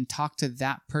and talk to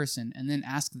that person and then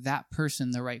ask that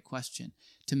person the right question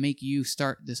to make you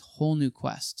start this whole new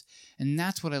quest. And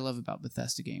that's what I love about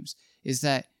Bethesda games, is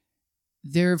that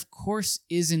there, of course,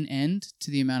 is an end to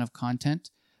the amount of content,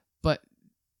 but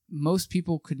most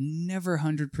people could never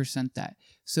 100% that.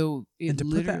 So and to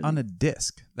put that on a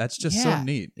disc, that's just so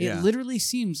neat. It literally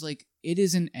seems like it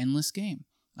is an endless game.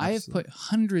 Absolutely. I have put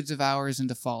hundreds of hours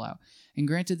into Fallout, and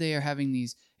granted, they are having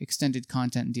these extended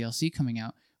content and DLC coming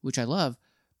out, which I love,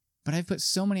 but I've put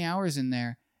so many hours in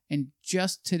there, and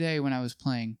just today when I was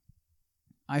playing,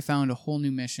 I found a whole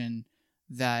new mission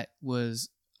that was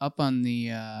up on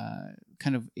the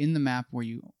kind of in the map where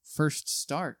you first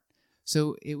start.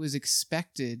 So it was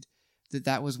expected that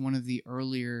that was one of the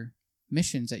earlier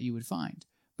missions that you would find,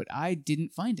 but I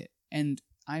didn't find it. And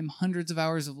I'm hundreds of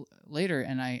hours later,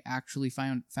 and I actually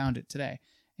found it today.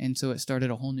 And so it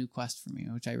started a whole new quest for me,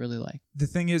 which I really like. The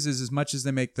thing is as much as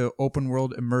they make the open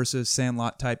world immersive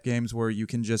Sandlot type games where you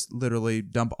can just literally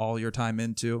dump all your time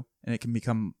into and it can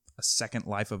become a second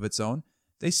life of its own,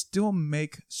 they still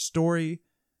make story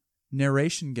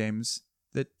narration games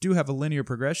that do have a linear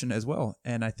progression as well.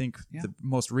 And I think the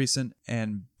most recent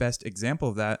and best example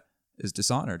of that is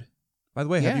Dishonored. By the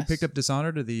way, have you picked up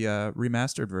Dishonored or the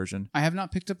remastered version? I have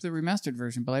not picked up the remastered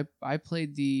version, but I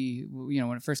played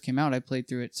when it first came out, I played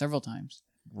through it several times.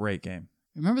 Great game.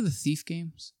 Remember the Thief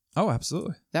games? Oh,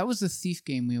 absolutely. That was the Thief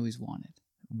game we always wanted.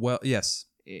 Well, yes.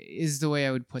 Is the way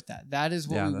I would put that. That is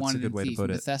what we wanted in Thief. Way to put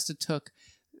it. Bethesda took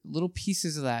little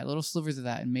pieces of that, little slivers of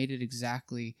that, and made it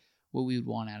exactly what we would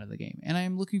want out of the game. And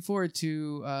I'm looking forward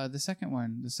to the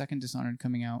second Dishonored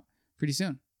coming out pretty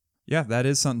soon. Yeah, that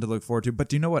is something to look forward to. But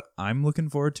do you know what I'm looking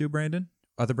forward to, Brandon?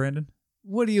 Other Brandon?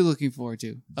 What are you looking forward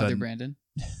to, other Brandon?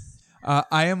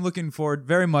 I am looking forward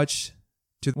very much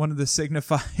to one of the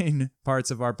signifying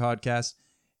parts of our podcast,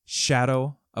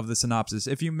 Shadow of the Synopsis.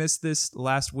 If you missed this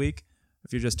last week,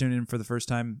 if you're just tuning in for the first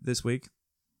time this week,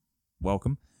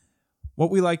 welcome. What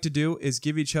we like to do is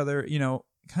give each other,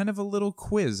 kind of a little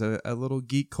quiz, a little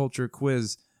geek culture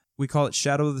quiz. We call it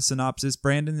Shadow of the Synopsis.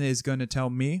 Brandon is going to tell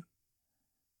me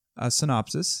a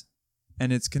synopsis,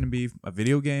 and it's going to be a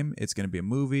video game, it's going to be a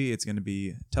movie, it's going to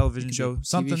be a television show,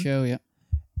 something. TV show, yeah.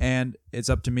 And it's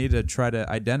up to me to try to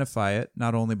identify it,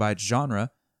 not only by its genre,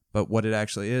 but what it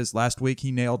actually is. Last week,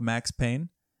 he nailed Max Payne.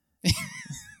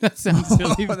 That sounds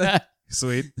really bad.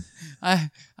 Sweet.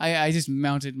 I just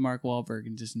mounted Mark Wahlberg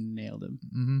and just nailed him.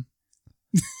 Mm-hmm.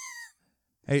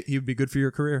 Hey, he would be good for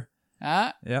your career.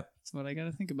 Yep. That's what I got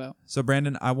to think about. So,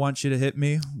 Brandon, I want you to hit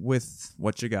me with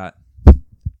what you got.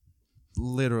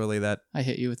 Literally that. I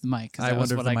hit you with the mic. I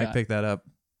wonder if the mic picked that up.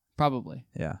 Probably.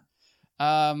 Yeah.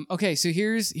 Okay, so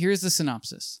here's the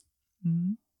synopsis.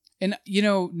 And,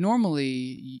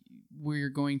 normally we're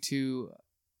going to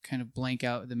kind of blank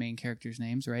out the main characters'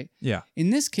 names, right? Yeah. In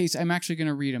this case, I'm actually going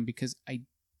to read them because I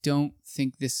don't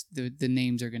think the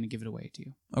names are going to give it away to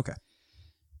you. Okay.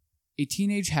 A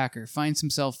teenage hacker finds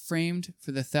himself framed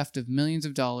for the theft of millions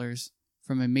of dollars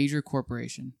from a major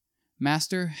corporation.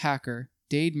 Master hacker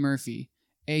Dade Murphy,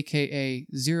 a.k.a.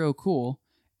 Zero Cool,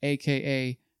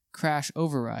 a.k.a. Crash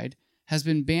Override, has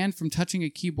been banned from touching a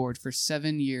keyboard for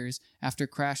 7 years after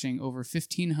crashing over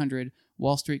 1,500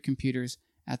 Wall Street computers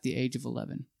at the age of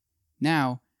 11.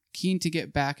 Now, keen to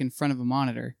get back in front of a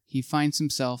monitor, he finds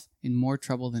himself in more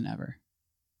trouble than ever.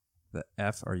 The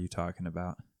F are you talking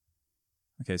about?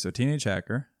 Okay, so teenage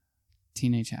hacker.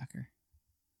 Teenage hacker.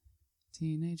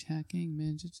 Teenage hacking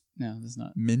midget. No, that's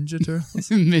not. Ninja Turtles?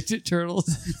 Midget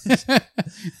turtles.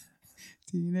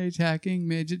 Teenage hacking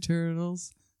midget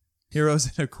turtles.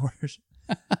 Heroes in a quarter.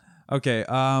 Okay,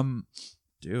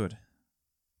 dude.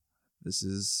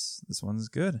 This one's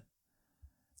good.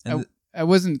 And I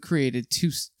wasn't created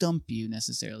to stump you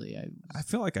necessarily. I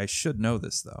feel like I should know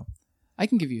this though. I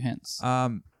can give you hints.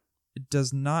 It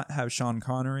does not have Sean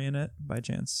Connery in it by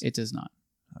chance. It does not.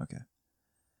 Okay.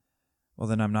 Well,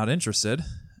 then I'm not interested.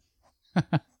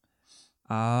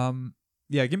 Yeah,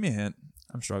 give me a hint.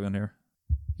 I'm struggling here.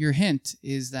 Your hint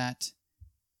is that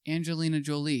Angelina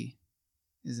Jolie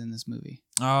is in this movie.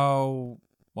 Oh,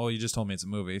 well, you just told me it's a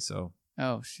movie, so.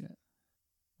 Oh, shit.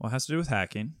 Well, it has to do with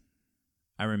hacking.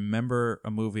 I remember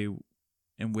a movie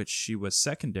in which she was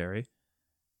secondary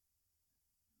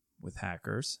with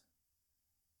hackers.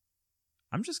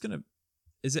 I'm just going to...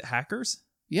 Is it Hackers?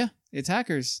 Yeah, it's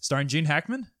Hackers. Starring Gene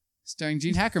Hackman? Starring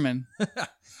Gene Hackerman.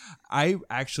 I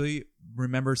actually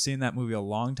remember seeing that movie a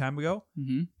long time ago,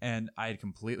 Mm-hmm. and I had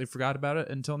completely forgot about it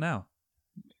until now.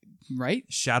 Right?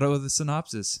 Shadow of the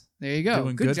synopsis. There you go.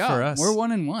 Doing Good good job. for us. We're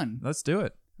 1-1. Let's do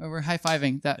it. Oh, we're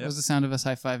high-fiving. That Yep. was the sound of us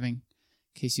high-fiving, in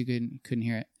case you couldn't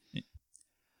hear it. Yeah.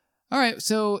 All right,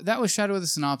 so that was Shadow of the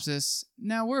Synopsis.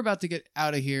 Now we're about to get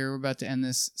out of here. We're about to end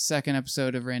this second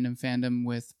episode of Random Fandom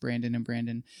with Brandon and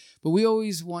Brandon. But we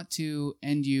always want to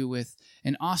end you with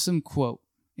an awesome quote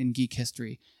in geek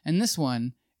history. And this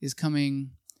one is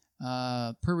coming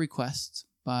per request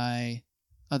by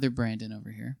other Brandon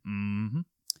over here. Mm-hmm.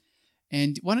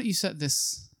 And why don't you set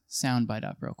this soundbite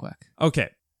up real quick? Okay,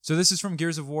 so this is from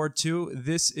Gears of War 2.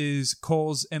 This is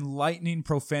Cole's enlightening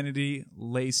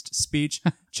profanity-laced speech.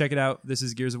 Check it out. This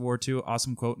is Gears of War 2.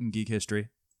 Awesome quote in geek history.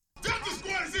 Delta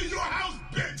Squad is in your house,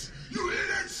 bitch! You hear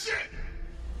that shit?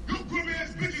 Your grubby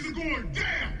ass bitches are going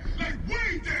down! Like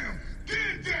way down!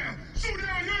 Dead down! So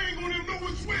down you ain't gonna even know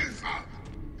which way is up!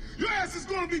 Your ass is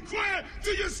gonna be crying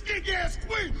till your skink ass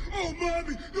queen! Oh,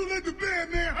 mommy, you let the bad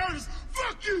man hurt us!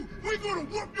 Fuck you! We gonna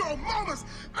whoop your mama's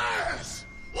ass!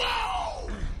 Whoa!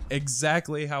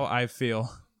 Exactly how I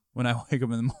feel when I wake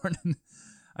up in the morning.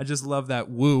 I just love that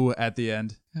woo at the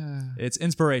end. It's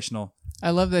inspirational. I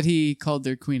love that he called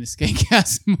their queen a skank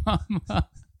ass mama.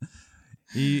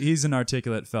 He's an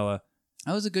articulate fella.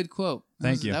 That was a good quote.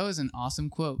 Thank you. That was an awesome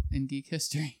quote in geek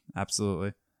history.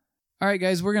 Absolutely. All right,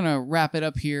 guys, we're going to wrap it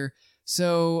up here.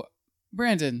 So,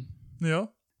 Brandon, Yeah.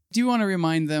 do you want to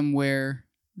remind them where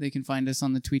they can find us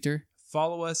on the Twitter?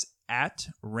 Follow us at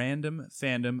Random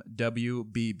Fandom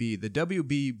WBB. The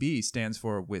WBB stands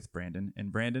for with Brandon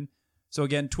and Brandon. So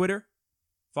again, Twitter,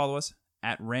 follow us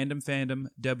at Random Fandom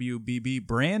WBB.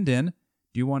 Brandon,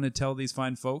 do you want to tell these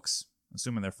fine folks,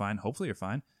 assuming they're fine, hopefully you're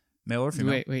fine, male or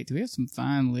female? Wait, do we have some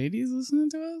fine ladies listening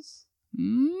to us?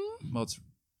 Well, it's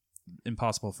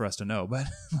impossible for us to know, but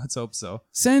let's hope so.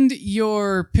 Send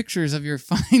your pictures of your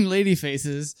fine lady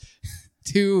faces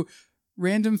to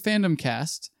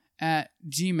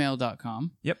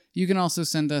randomfandomcast@gmail.com. Yep. You can also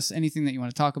send us anything that you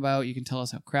want to talk about. You can tell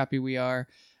us how crappy we are.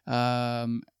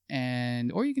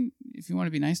 Or you can, if you want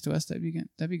to be nice to us, that'd be good.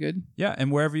 That'd be good. Yeah,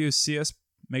 and wherever you see us,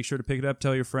 make sure to pick it up,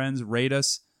 tell your friends, rate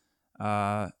us.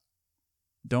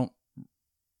 Don't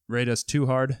rate us too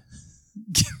hard.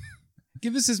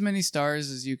 Give us as many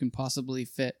stars as you can possibly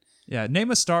fit. Yeah,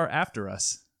 name a star after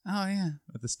us Oh yeah,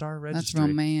 with the star registry. that's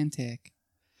romantic.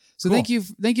 So Cool.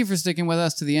 thank you for sticking with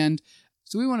us to the end.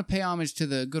 So we want to pay homage to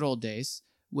the good old days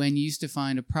when you used to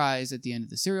find a prize at the end of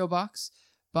the cereal box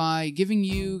by giving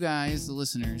you guys, the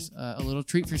listeners, a little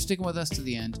treat for sticking with us to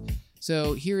the end.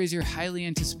 So here is your highly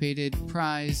anticipated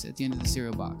prize at the end of the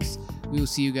cereal box. We will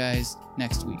see you guys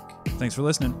next week. Thanks for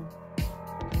listening.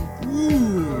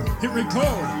 Hit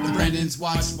record. The Brandons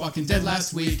watched Walking Dead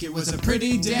last week. It was a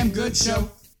pretty damn good show.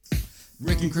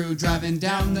 Rick and crew driving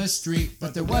down the street,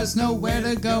 but there was nowhere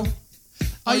to go.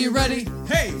 Are you ready?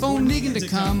 Hey, phone Negan to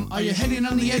come. Are you heading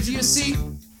on the edge of your seat?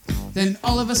 Then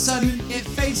all of a sudden it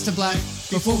fades to black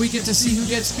before we get to see who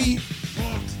gets beat.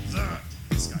 Fuck that,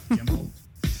 Scott Kimball.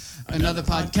 Another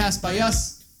podcast by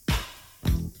us.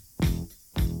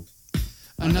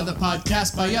 Another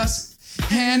podcast by us.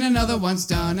 And another one's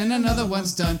done, and another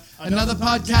one's done. Another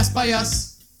podcast by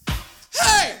us.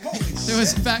 Hey! So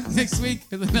it's back next week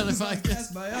with another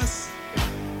podcast by us.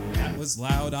 That was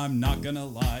loud, I'm not gonna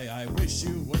lie. I wish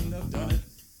you wouldn't have done it.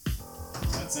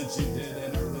 But since you did,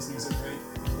 and our listeners are great,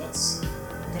 let's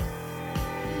go.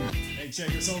 Egg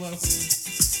shaker solo.